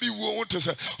Nipabi wo to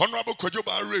say honorable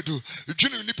Kojoba Redo,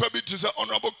 Juni Nipabi to say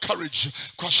honorable courage,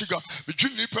 Kwashiga,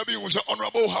 Juni Nipabi was an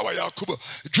honorable Hawaii Yakuba,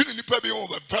 Juni Nipabi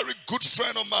was a very good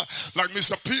friend of mine, like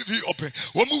Mr. PV Open,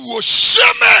 woman was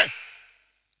shame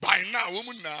by now,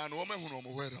 woman and woman who know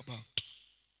where about.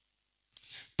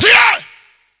 Pierre!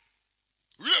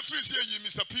 We are free here,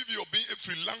 Mr. PV or being a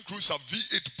free Land Cruiser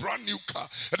V8 brand new car,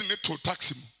 and need to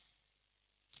tax him.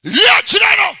 Yeah,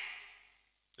 Chino.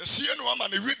 The CNO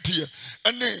man, a red deer,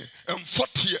 and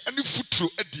 40 and the foot through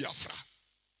a diafra.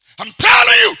 I'm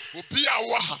telling you, will be a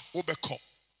waha, obeko.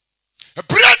 A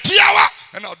bread tiawa,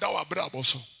 and our dawa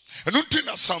braboso. And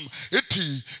until some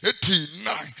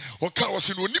 89, or car was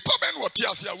in Nipa Ben, what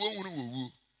Tiasia woo.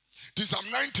 Psalm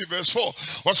 90 verse 4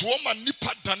 was woman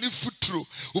nipa dani futuro.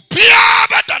 Upia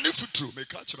dani futuro. May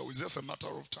catch it. It's just a matter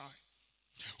of time.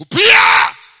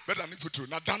 Upia dani futuro.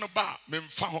 Na danoba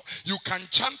memfaho. You can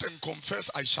chant and confess,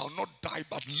 I shall not die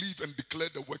but live and declare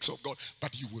the works of God.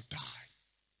 But you will die.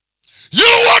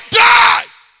 You will die.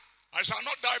 I shall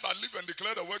not die but live and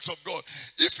declare the works of God.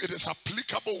 If it is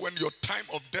applicable when your time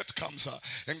of death comes,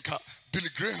 enka Billy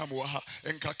Graham waha,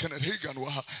 enka Kenneth Hagin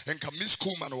waha, enka Miss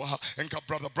Coleman waha, enka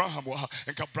Brother Braham waha,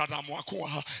 enka Brother Mwako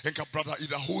waha, enka Brother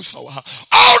Ida Hosa waha.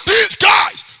 All these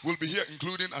guys will be here,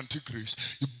 including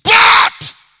Antichrist.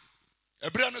 But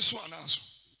Ebriana Swa naso.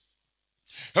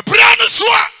 Ebriana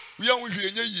Swa we are with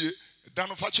you.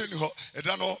 Dano Facheni ho,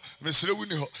 Edano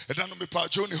Mesrewini ho, Edano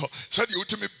Mepajoni ho. Said you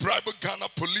to me bribe Ghana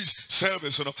police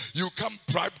service. You can't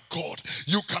bribe God.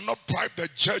 You cannot bribe the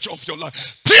judge of your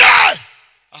life. I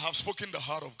have spoken the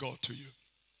heart of God to you.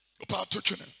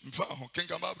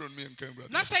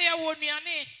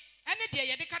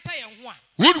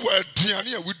 Woodward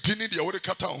Diania would dinner the other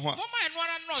kata one.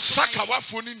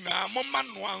 Sakawafoni na mama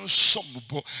no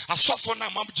ansombo. A sofona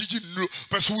mam Gigi no,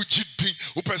 Pesu Gidin,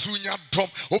 Opesunia Dom,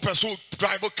 Opeso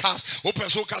driver cars,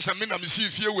 Opeso Casamina,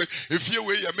 if you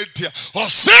way a media. Or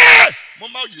say,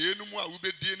 Mama, you know what will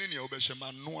be dinner in your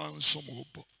Beshama no ansombo.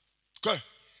 Go.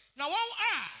 Now,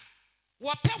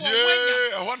 what power?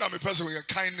 Yeah, I want to be person with a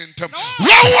kind in terms.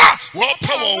 What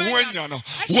power when you know?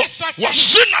 Was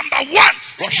she number one?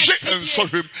 Was she and saw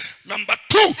him? Number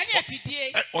two,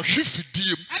 or she feed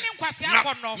him.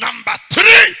 Number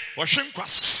three, was she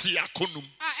quasiaconum?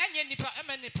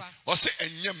 Or say,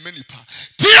 and yam many pa.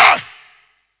 Dear,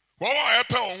 what I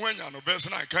power when you know, best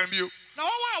and I can you. No,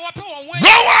 what power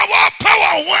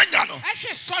when you know?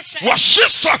 Was she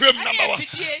saw him? Number one,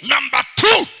 number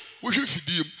two. We feed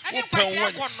him. Open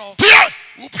one. Dear,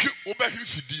 open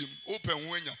feed him. Open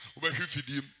one. Open feed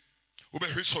him.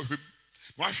 Open saw him.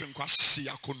 Washing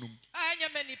quasiaconum.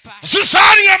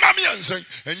 Susania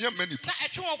Mamian and your many pa. A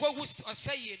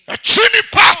chini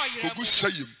pa who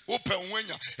say him. Open when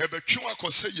you have a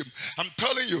chua say him. I'm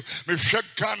telling you, Michelle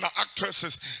Ghana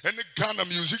actresses and the Ghana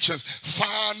musicians.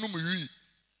 Far numeri.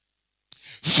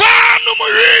 Far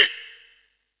numeri.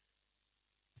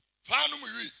 Far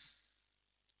numeri.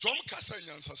 Tom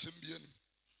Cassanians are symbian.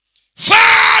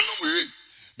 Fan we.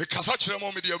 The Cassacham,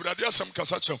 the Abradia, some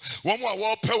Cassacham. One more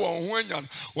war power when yan,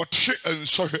 or trick and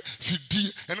sorry, Fidi,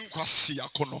 and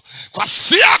Quasiacono.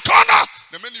 Quasiacono,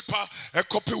 the many pa, a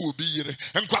copy will be here,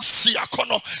 and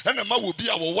Quasiacono, and the ma will be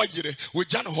our wire with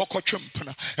Jan Hoko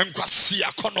Chumpana, and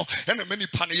Quasiacono, and the many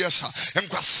paniasa, and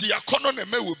Quasiacono, and the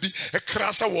may will be a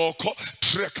crassa walker,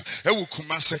 trek, a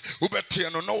wukumase,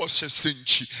 Ubetiano, no was a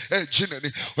cinchi, a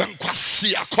ginny, when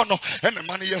Quasiacono, and the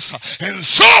maniasa, and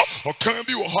so, or can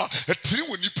be a tree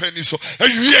when you penny so,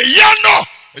 and you yano,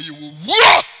 and you will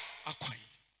walk a queen.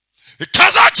 A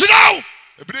Kazachino,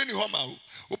 a brainy homo,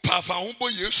 who pass our home boy,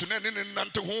 yes, and then none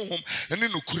to home, and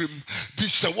in Ukrim,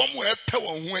 this a one way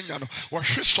power when you know, was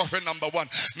she saw her number one,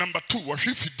 number two, was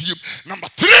she feed number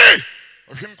three,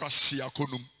 or him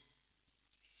Quasiaconum.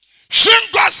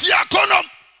 Shingasiaconum.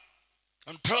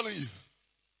 I'm telling you,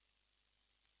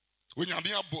 when you're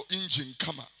being about engine,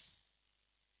 come on.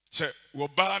 Say,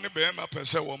 Wabani Bema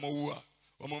Pesa Wamua,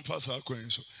 Waman Fasa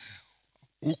Quenso.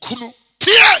 Ukunu,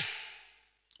 Tia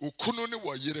Ukunu ni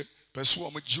Wayere,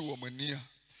 Peswama Jewamania,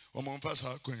 Omonfa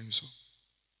sa kwen so.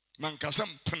 Manka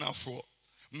sam penafo.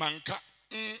 Manka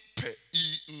pe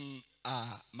I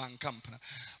a manka mpena.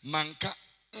 Manka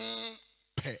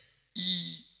pe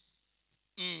I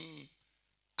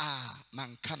a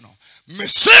manka no. Me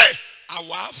say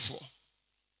awafo.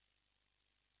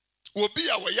 Obi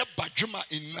a waye badwuma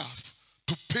enough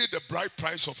to pay the bride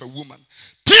price of a woman.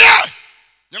 Tia!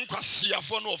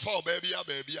 Yankwasiafo no ofa baby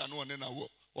ano ne na wo.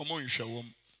 Omo nhwe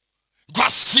wom.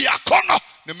 Gwasiakono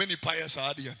ne many pies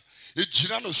adian.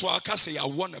 Ejina no so aka say ya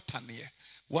won a panie.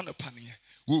 Wo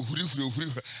huri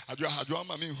adwa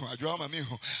mami hu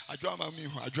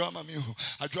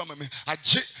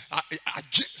aje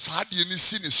saade ni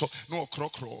si ni so no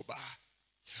okrokro ba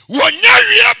wonya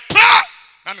wie pa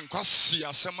na nkwasi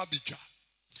asema bidwa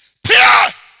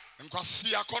pia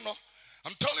nkwasi akono.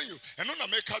 I'm telling you, and no na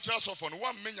make culture of on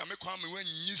one menya me kwa me when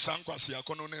yi san kwasi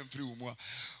akono na mfiri wo mu a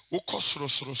ukosoro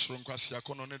nkwasi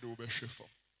akono ne de wo behwe fo.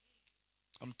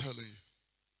 I'm telling you.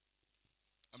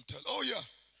 Oh yeah.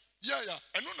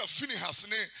 And on a fini has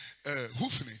ne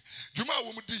hoofing. Juma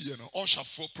woman di no all shall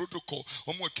for protocol.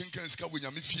 One more kinkan ska with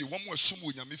yamifi, one more sum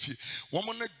with yamifi, one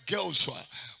more girls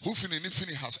hoofing in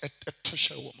fini has a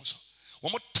treasure woman.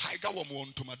 One more tiger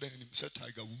woman to my denim said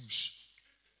tiger whoosh.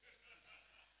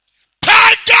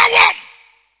 Tiger woman!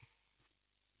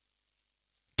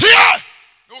 Tia!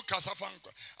 No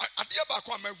casafanka. I dear back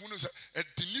on my wounds a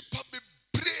dinipa be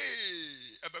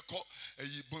brave ebeko a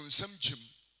bonsam jim.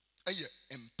 Aye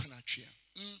empenatria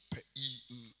mpe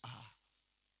a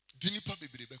dinipa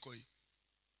bebre bekoy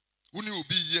uni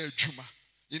obi ye adwuma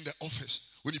in the office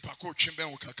uni pako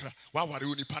twemben kakra wa ware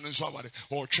uni panen so aware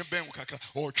o twemben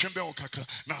kakra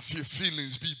na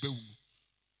feelings be beum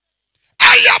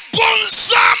aye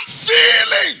bonsam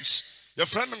feelings your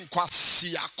friend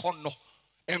nkwasi akono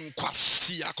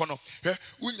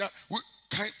unya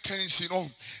can see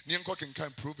no ni enko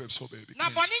kan proverbs so baby na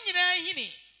boni nyina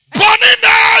hini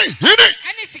Bonina,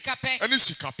 any sikape.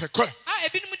 Ah,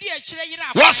 ebinum di achire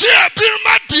yira. Was here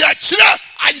ebinum di achire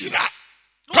ayira.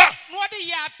 No the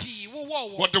yapi wo.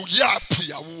 What the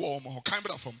yapi wo mo kan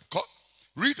bra from.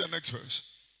 Read the next verse.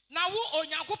 Na wo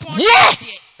Onyankopon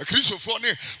de. A Christopher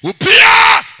ne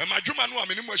obia e madwuma no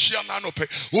amene mo ahia na anope.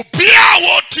 Obia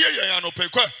wo tie ye anope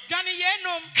kwa. Johnny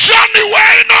Yenom.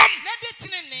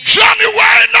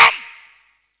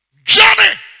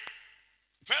 Johnny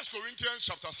 1 Corinthians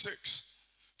chapter 6.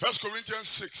 1 Corinthians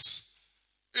 6.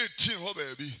 18, oh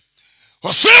baby.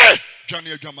 Say, Johnny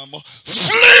Agamamo,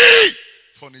 flee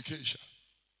fornication.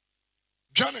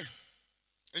 Johnny,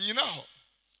 and you know,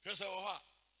 here's our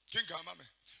King Kamame.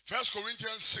 1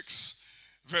 Corinthians 6,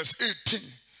 verse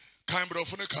 18. Kind of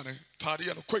funny, party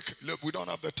and quick. We don't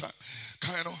have the time.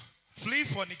 Kind of flee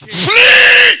fornication.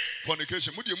 Flee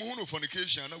fornication. Would you move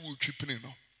fornication? And I will keep it.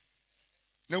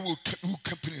 Now we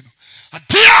company. A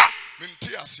dear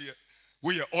Mintias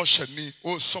we are ocean ni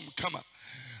or some come up.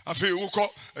 I feel we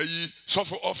call a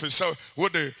software officer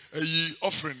with a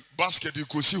offering basket you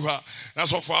could see her.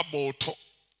 That's all for a boat.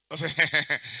 I say,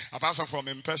 a pastor from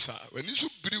Impesa. When you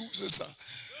should brew, sister,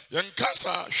 young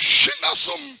Casa, Shina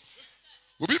some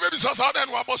will be baby Sasa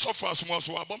and Wabos of us was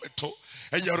Wabometo,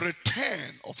 and your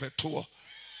return of a tour.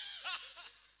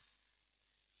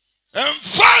 And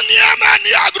Fania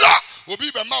Maniagra will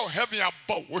be the mouth heavy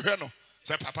about Weno.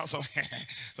 Say, Papa, so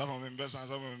some of them Bessa.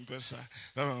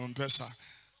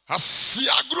 I see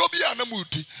a grobia and a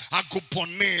muti. I go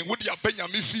pone, would ya penya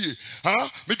me fee? Huh?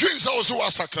 Me dreams also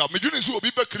was a crowd. Me dreams will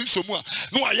be back Chrisomua.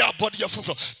 No, I have body of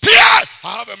fufu.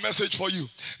 I have a message for you.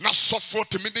 Now, so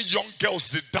 40 million young girls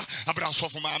did that.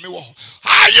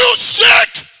 Are you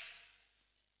sick?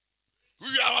 We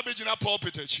are a big in a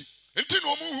pulpit. Until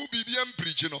no more who be the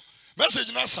preach, you know.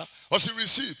 Message nasa was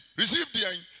receive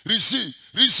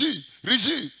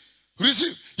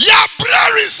ya bra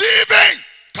receiving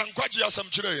kan kwaji asam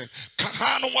kire kan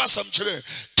hanu wasam kire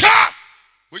ka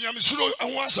onyamisulo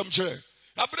awasam kire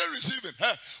ya bra receiving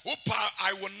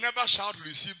I will never shout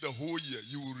receive the whole year.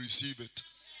 You will receive it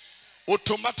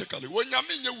automatically.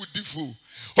 Onyaminya wudifu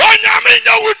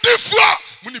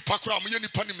muni pakura munye ni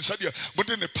pani misadia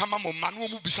munde ne pama mo manu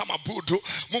mu bisa mabodo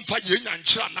mumfa ye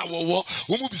nyankyira na wowo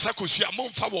mu bisa kosua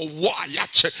mumfa wowo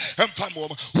ayache emfa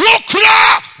mo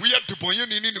wokura we are debonye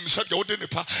ni ni misadia wode ne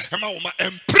pa ema wo ma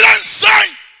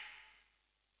emprensan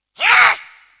ha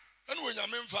enu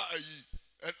onyame mfa ayi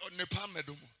ne pa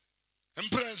medomo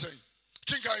emprensan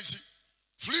kinkai si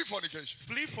flee fornication.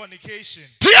 Flee fornication.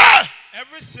 Yeah.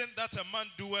 Every sin that a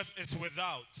man doeth is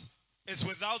without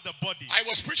the body. I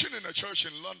was preaching in a church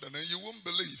in London, and you won't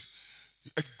believe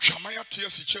a Jamaica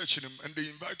TSC church in him, and they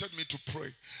invited me to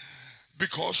pray.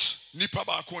 Because nipa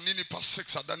ba ko ni nipa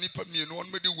 6 ada nipa mienu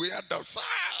on made way out all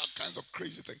kinds of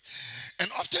crazy things.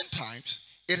 And oftentimes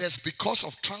it is because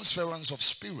of transference of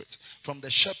spirit from the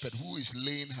shepherd who is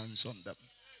laying hands on them.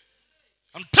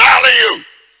 I'm telling you.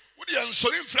 What the answer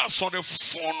for the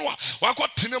phone?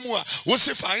 What tinamua? What's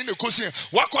if I in the cousin?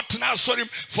 What tina sorry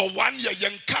for 1 year?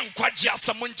 Young can't quite just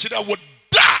someone chida would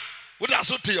da. What I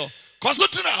saw to you?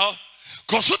 Consultina,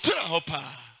 hopa.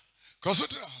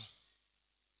 Consultina.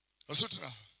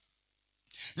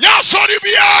 Nya sorry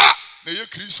bia. Na ye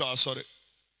Christ sorry.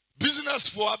 Business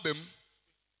for them.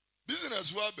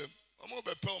 I'm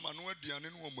over pay man no aduane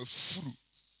no mo furu.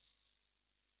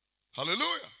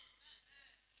 Hallelujah.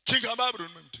 King Bible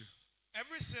remember.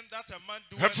 Every sin that a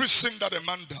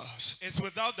man does is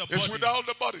without the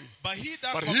body. But he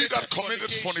that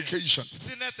committed fornication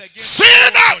sinneth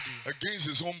against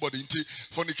his own body.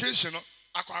 Fornication,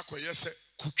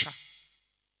 kucha,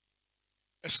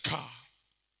 a scar.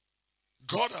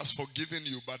 God has forgiven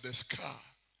you, but the scar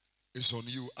is on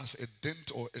you as a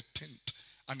dent or a tint,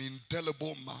 an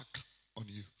indelible mark on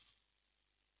you.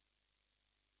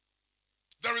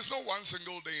 There is no one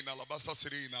single day in Alabaster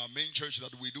City in our main church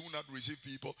that we do not receive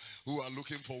people who are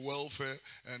looking for welfare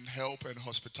and help and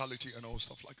hospitality and all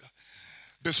stuff like that.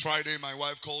 This Friday, my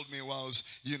wife called me whilst,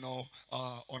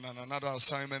 on another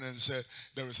assignment and said,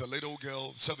 there is a little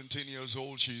girl, 17 years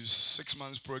old. She's 6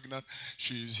 months pregnant.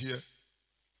 She's here.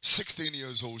 16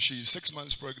 years old. She's 6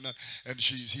 months pregnant and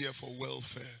she's here for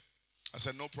welfare. I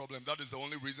said, no problem. That is the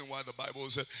only reason why the Bible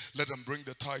said, let them bring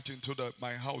the tithe into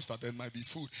my house that there might be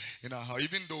food in our house.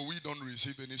 Even though we don't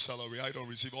receive any salary, I don't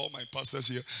receive, all my pastors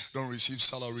here don't receive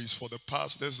salaries. For the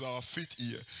past, this is our 5th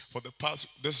year.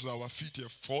 This is our 5th year,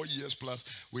 4 years plus,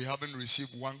 we haven't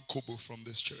received 1 kobo from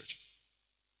this church.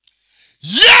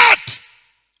 Yet!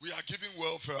 We are giving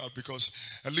welfare out because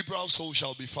a liberal soul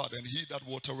shall be fed, and he that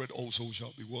watereth also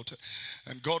shall be watered.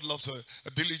 And God loves a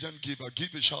diligent giver.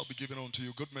 Give, it shall be given unto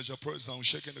you. Good measure, pressed down,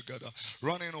 shaken together,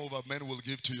 running over, men will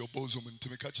give to your bosom. And to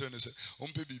me catch and say,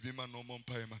 but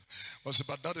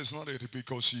that is not it,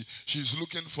 because she's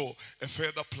looking for a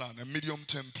further plan, a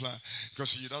medium-term plan,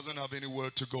 because she doesn't have anywhere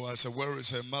to go. I said, where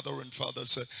is her mother and father?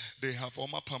 Said they have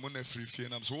Oma Pamone free fee.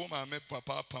 And I'm so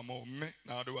papa pamo me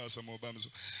now do as a mobam.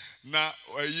 Now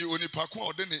you only pack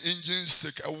one then the engine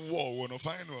stick a war one of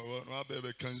fine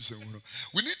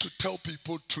we need to tell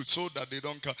people truth so that they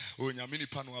don't come oh nyamini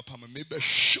panu apama maybe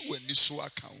show any so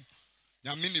account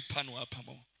nyamini panu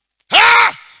apama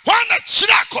ha wana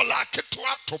chira kola keto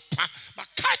atopa ma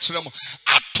catch them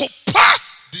atopa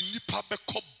the nipa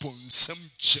beko bonsam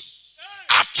gem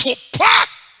atopa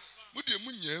mudi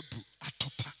munye ebu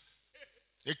atopa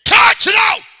e catch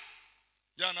now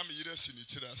ya na me yire sini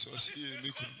chira so see me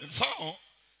kunu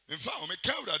in fact, me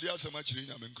can't read as much in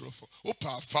a microphone.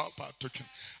 Opa, fall part token.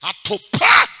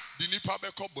 Atopa, the nipa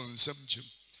beko bonsam gym.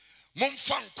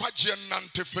 Monfan kwaje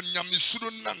nante fenya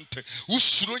misuro nante.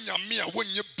 Usuro nyamia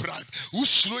wonye bribe.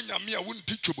 Usuro nyamia won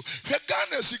teachable.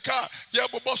 Hegana sika ye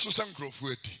bobo so sankrofo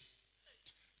edi.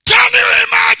 Can you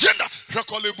imagine that?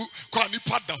 Rekolebu kwa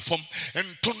nipa da fom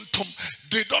and tontom.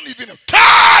 They don't even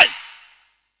care.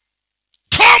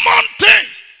 Common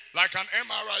things like an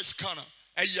MRI scanner.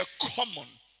 A common.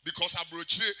 Because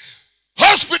Abrochire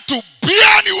hospital be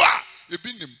anywhere.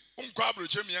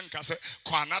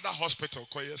 Another hospital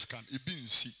scan.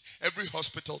 Every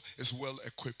hospital is well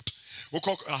equipped.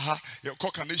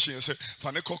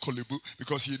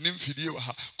 Because you name video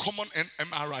common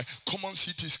MRI, common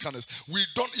CT scanners. We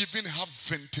don't even have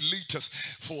ventilators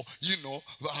for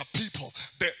people.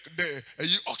 The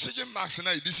oxygen mask and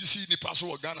this is the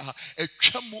Paso Ghana a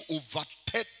chemo over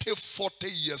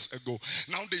 30-40 years ago.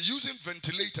 Now they're using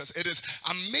ventilators. It is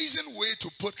amazing way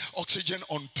to put oxygen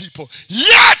on people.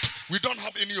 Yet we don't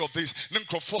have any of this.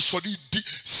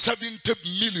 70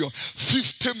 million,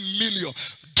 50 million.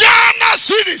 Ghana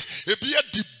cities, it be a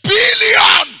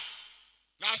billion.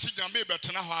 Now see Jamie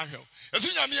better now.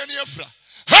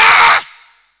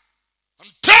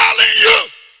 I'm telling you,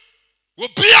 we'll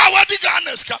be our wedding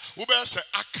Ghana's we'll be say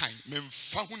Akai,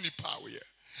 Memfahuni power.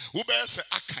 We'll be say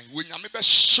Akai, when you may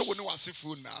show no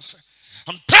asifu nasa.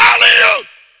 I'm telling you,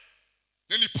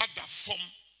 any part that from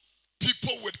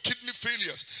people with kidney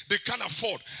failures, they can't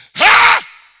afford.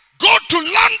 Go to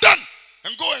London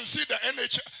and go and see the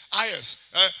NHIS,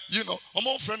 I'm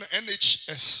all friend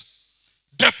NHS.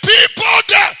 The people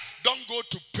there don't go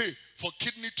to pay for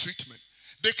kidney treatment.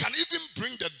 They can even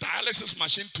bring the dialysis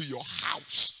machine to your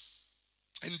house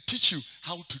and teach you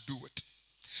how to do it.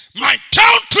 My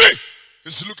country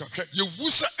is look at you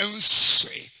wusa and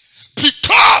say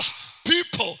because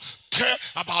people care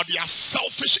about their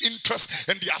selfish interest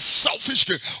and their selfish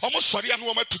gain. Almost sorry, and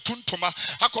woman to Tuntuma,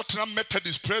 Akotana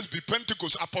Methodist, Presby,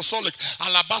 Pentecost, Apostolic,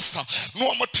 Alabaster,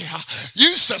 no moteha.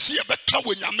 You see a better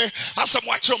when you may as a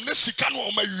watch of Nessican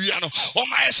or my Riano or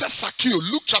my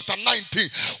SethEkow, Luke chapter 19.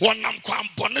 One nam kwam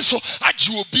boneso,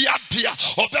 Aju be a dear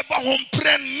or Beba home pre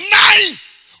 9.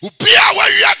 Ubia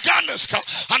where you are Ganeska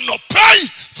and no pay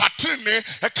Fatrine,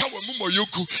 a cow mumo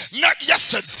yoku, not yes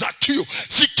said SethEkow.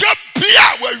 Sika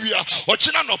Bia where we are, or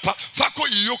Chinanopa, Fako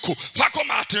Yoko, Fako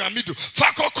Martinamidu,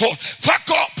 Fako Court,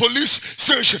 Fako Police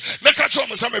Station,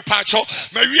 Nekachomazame Pacho,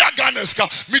 Maria Ganeska,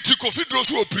 Mitiko Fidros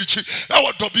who preach it,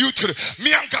 our W3,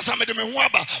 Mianka Samede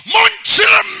Mwaba,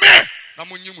 Monchilame,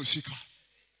 Namunyu Musika.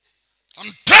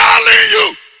 I'm telling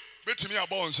you, bet me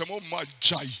about some of my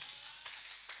jai.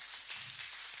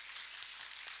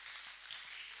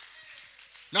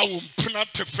 Now we'll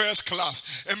penetrate the first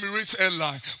class, Emirates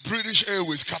Airline, British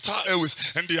Airways, Qatar Airways,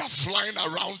 and they are flying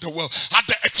around the world at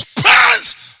the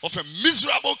expense of a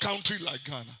miserable country like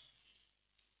Ghana.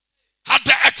 At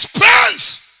the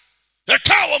expense. You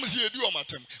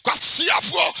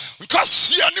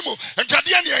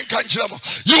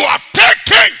are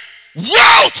taking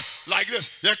wealth like this.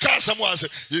 You can't someone say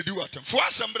you do what? For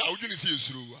somebody,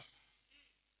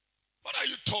 what are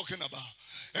you talking about?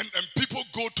 And people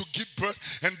go to give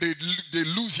birth and they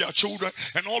lose their children,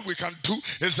 and all we can do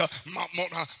is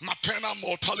maternal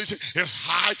mortality is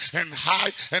high and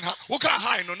high and high. What can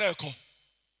high no neko?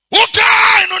 What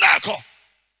can no neko?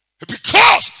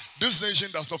 Because this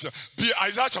nation does not fear. Be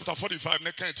Isaiah chapter 45.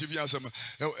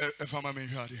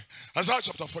 Isaiah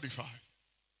chapter 45.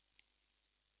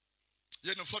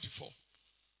 44.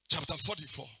 Chapter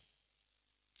 44.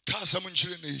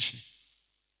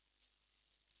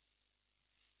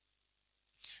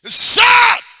 It's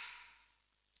sad.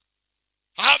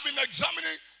 I have been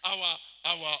examining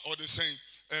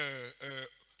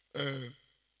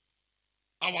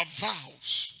our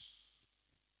vows,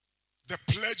 the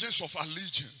pledges of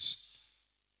allegiance,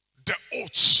 the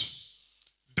oaths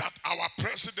that our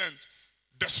president,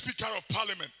 the Speaker of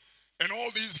Parliament, and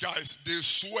all these guys, they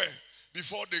swear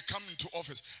before they come into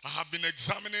office. I have been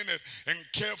examining it and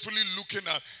carefully looking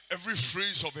at every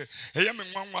phrase of it.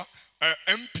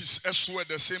 MPs swear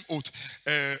the same oath.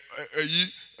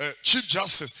 Chief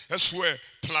Justice swear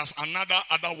plus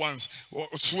other ones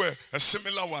swear a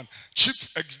similar one.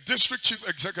 District Chief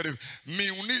Executive,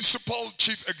 Municipal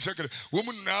Chief Executive,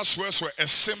 women now swear a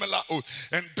similar oath.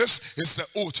 And this is the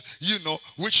oath,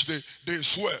 which they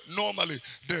swear. Normally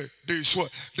they swear.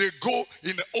 They go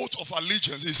in the oath of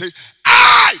allegiance. They say,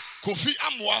 I, Kofi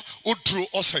Oduro,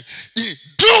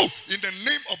 do in the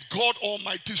name of God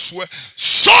Almighty swear,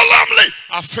 solemnly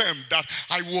affirm that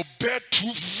I will bear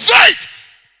true faith,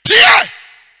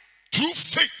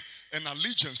 and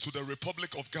allegiance to the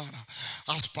Republic of Ghana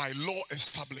as by law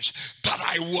established, that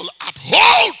I will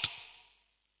uphold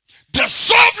the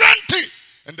sovereignty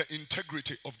and the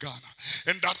integrity of Ghana,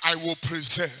 and that I will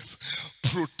preserve,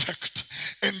 protect,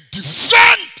 and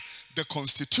defend the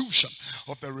Constitution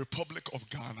of the Republic of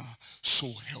Ghana, so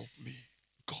help me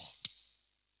God.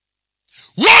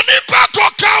 Wanipa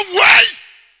koka way,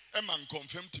 Emma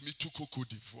confirm to me to Cote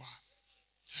d'Ivoire.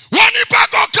 Wanipa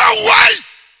koka way,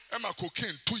 Emma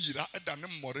cocaine to yira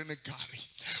edanem morene gari.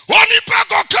 Wanipa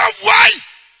koka way,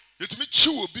 it me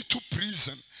chew will be to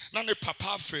prison. Nane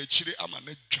papa fe chire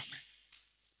amane jame.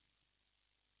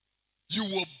 You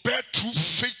will bear true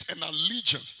faith and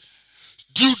allegiance.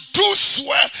 You do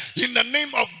swear in the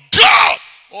name of God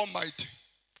Almighty.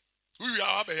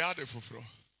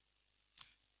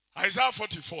 Isaiah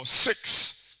 44,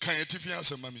 6. Can you tell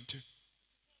us a maminte?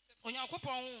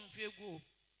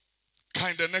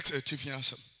 Can the next etifian?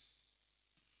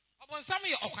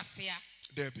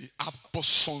 There be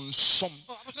abosonsom.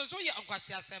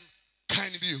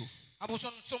 Can be you?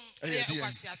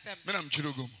 Menam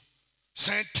chirogum.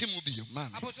 Saint Timothy,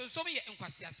 man.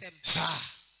 Sir.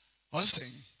 What's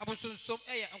saying?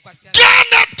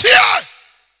 Ghana tear.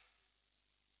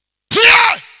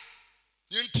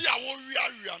 Yentia warrior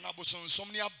and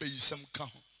abosonsomnia basem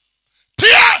count.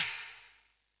 Tear.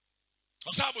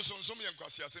 Asabosonsomia and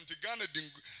Quasiasem to Ghana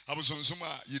ding abosonsoma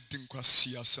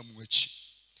yidinquasia some witch.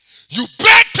 You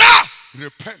better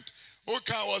repent.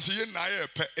 Okay, was here nae.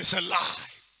 It's a lie.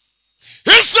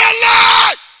 It's a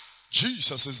lie.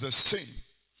 Jesus is the same.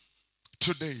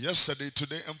 Today, yesterday,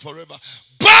 today, and forever.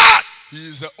 But he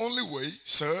is the only way,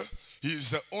 sir. He is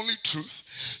the only truth.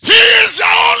 He is the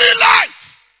only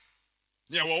life.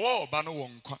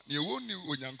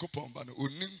 Onyankopon bano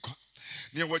uninkwa.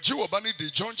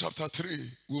 John chapter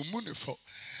 3. Wumunifo.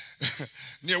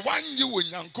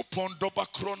 Onyankopon doba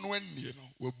krono enye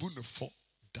no wabunifo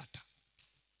data.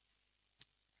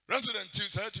 Resident to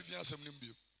say if you have some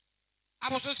nimbi. I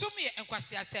was assuming and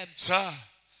Quasiasem. Sir,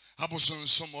 I was on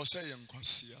some more say and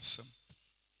Quasiasem.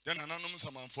 Then anonymous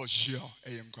man for sure, I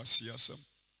am Quasiasem.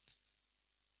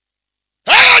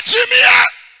 Hey, Jimmy!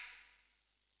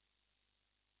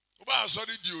 Oba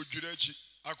sorry, do Judechi,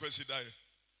 Aquasidai.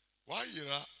 Why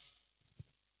ira?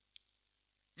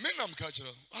 Menam catcher,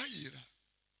 why ira?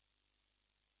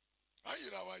 Why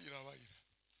ira?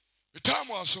 The time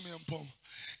was so many pom.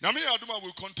 Nami Aduma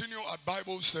will continue our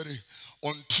Bible study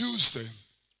on Tuesday.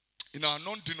 In our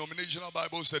non-denominational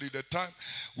Bible study, the time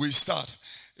we start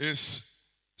is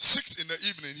 6 in the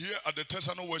evening here at the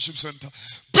Tesano Worship Center.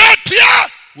 But here,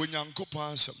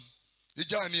 Onyankopon asem.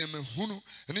 Ija ni eme hunu,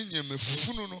 eni ni eme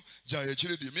funu no, jaya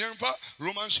chire di. Mienfa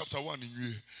Romans chapter 1 in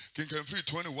you. King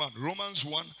 21. Romans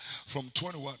 1 from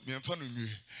 21. Mienfa no you.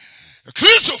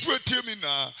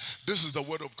 This is the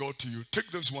word of God to you. Take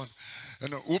this one.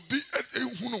 And obi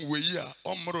hunu we ya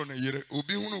omro na yere.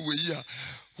 Obi hunu we ya.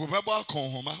 Obeba kon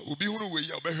homa. Obi hunu we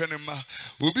ya obehwe ne ma.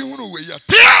 Obi hunu we ya.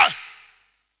 Tia!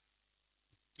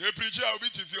 The preacher obi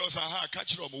tifi osa ha ka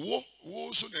kire omo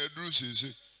wo so na eduru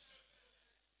sese.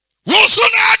 Wo so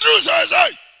na eduru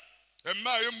sese.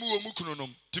 Emma emu omu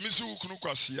kunonom. Timisi ukunu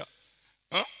kwasia.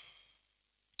 Huh?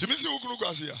 Timisi ukunu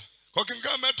kwasia.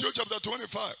 Kokinga Matthew chapter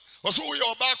 25. Also we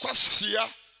are back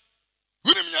kwasia.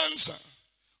 Winim nyansa.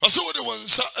 Also the one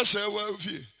sa ese wa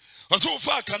vie. Also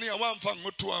fa kania wa mfa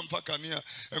ngoto amfa kania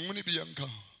enwuni bi yanka.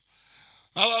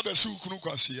 Ala be su ukunu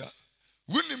kwasia.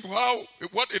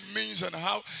 What it means and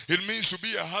how it means to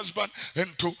be a husband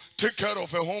and to take care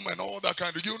of a home and all that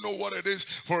kind of. You know what it is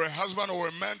for a husband or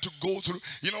a man to go through.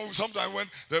 You know, sometimes when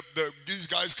these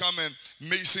guys come and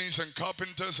masons and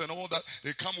carpenters and all that,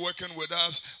 they come working with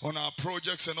us on our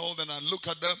projects and all that, and I look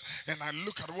at them and I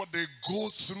look at what they go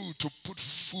through to put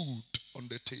food on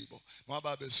the table.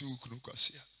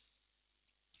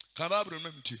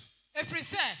 If we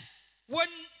say, when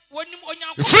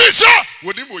Freezer,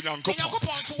 with him,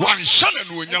 Onyankopon. One shan and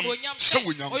Onyam, so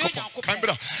Onyankopon.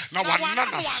 Cambra, now one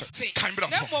nanas, Cambra.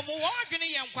 Wow,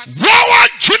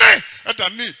 Jenny, at the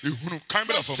knee, who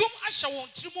Cambra from some Asha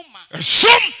won't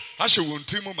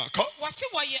Timuma. Was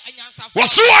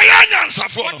who I answer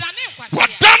for? What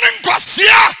done in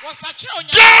Quasia?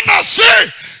 Gana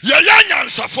say, Yayan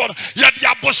answer for, yet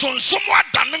Yaboson somewhat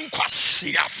done in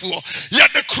Quasia for,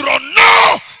 yet the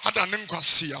chrono had done in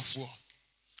Quasia for.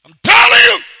 I'm telling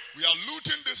you, we are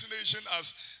looting this nation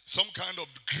as some kind of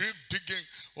grave digging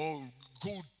or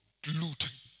gold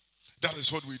looting. That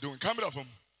is what we're doing. Come here from.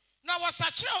 Now was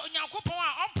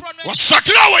Onyankopon was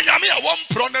Sakira when Yami one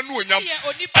prono no Yam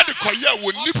and the Koya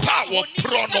will nipa or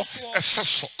prono a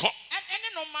sesoko.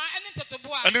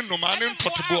 And then no man in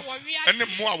Totobo and then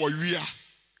more we are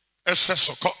a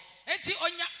sesoko.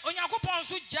 Onyankopon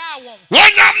so jaw. When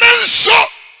Yamin so.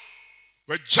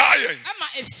 We're giant. I'm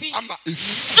a fit. A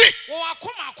fit.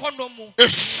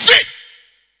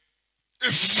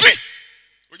 A fit.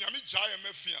 When you meet giant,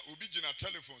 Ubijina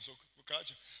telephone. So,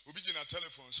 Ubijina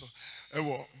telephone. So,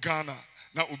 Ghana.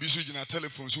 Now, Ubijina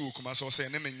telephone. So, come as I say,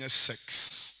 name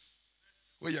sex.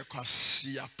 Where you can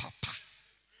see a papa.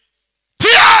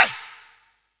 Pia!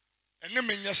 And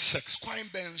name sex.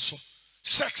 Quite benzo.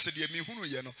 Sex, the Mihunu,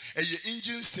 you know, a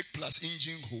engine stick plus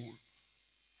engine hole.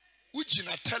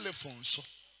 Ujina telephone so.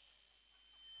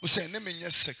 We say name in your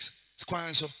sex.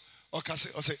 Squire so. Or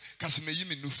say me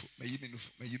nufu.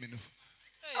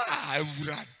 I would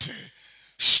have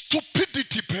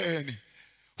stupidity penny.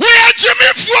 Where are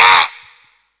Jimmy for?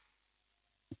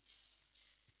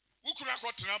 Who could I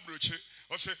got an abroach?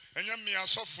 Or say, and you me a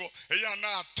suffer, a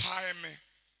yana tie me.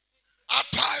 A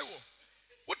tie.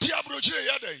 What the abroach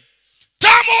day?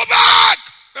 Come back!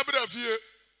 Never of you.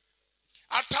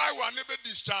 A Taiwan never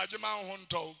discharge my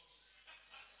honto.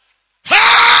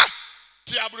 Ha!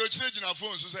 Tiabroach in our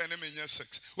phones to say enemy in your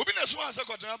sex. We've been as one as I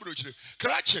got an abroach.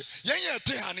 Cratch, Yan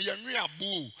Tehan, Yan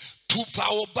Boo, 2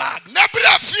 power bag.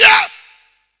 Never fear.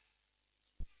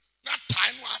 Not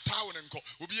time what town and call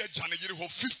will be a Johnny for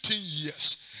 15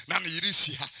 years. None of you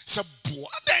see her. Said,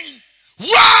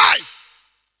 why?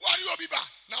 Why do you be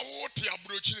back? Now, what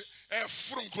Tiabroach a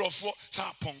from Crawford,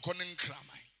 Sapon Conin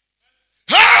Cramai.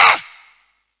 Ha!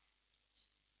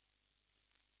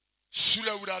 This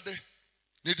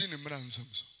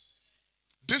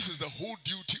is the whole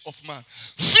duty of man.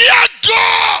 Fear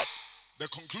God. The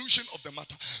conclusion of the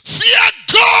matter. Fear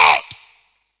God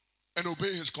and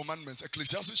obey his commandments.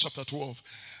 Ecclesiastes chapter 12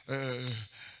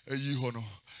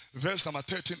 verse number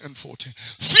 13 and 14.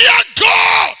 Fear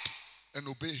God and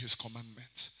obey his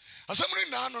commandments.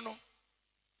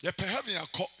 Ye pe heaven ya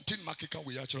ko tin makeka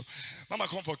we ya chiro. Mama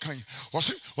come for kan.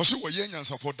 Osi wo ye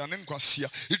nyansa for danen kwasia.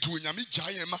 Itu nyame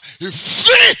gyae ma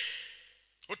efi.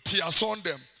 Oti ason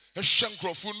dem. Ehwe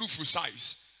nkrofo nufu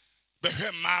size.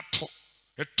 Behwe mato.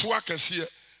 Eto akese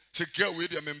se girl we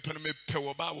dem mpene me pe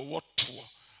wo ba wo to.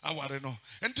 Aware no.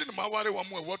 Enti no maware wa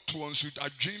mo e what to on so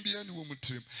adwen bi ani wo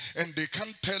mutrim. And they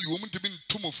can't tell you woman to be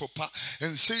tumo for pa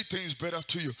and say things better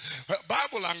to you.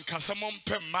 Bible and kasamon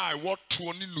pe my what to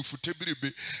on nufu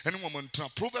tebiribe any woman.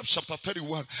 Proverbs chapter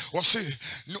 31 was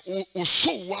say o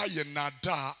so why na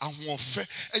da ahofe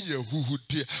eye huhu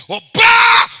de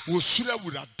oba wo sura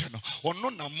wura de no ono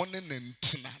na mone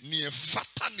nentina ne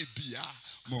fata ne bia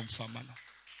momfama no.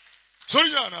 So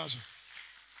you answer.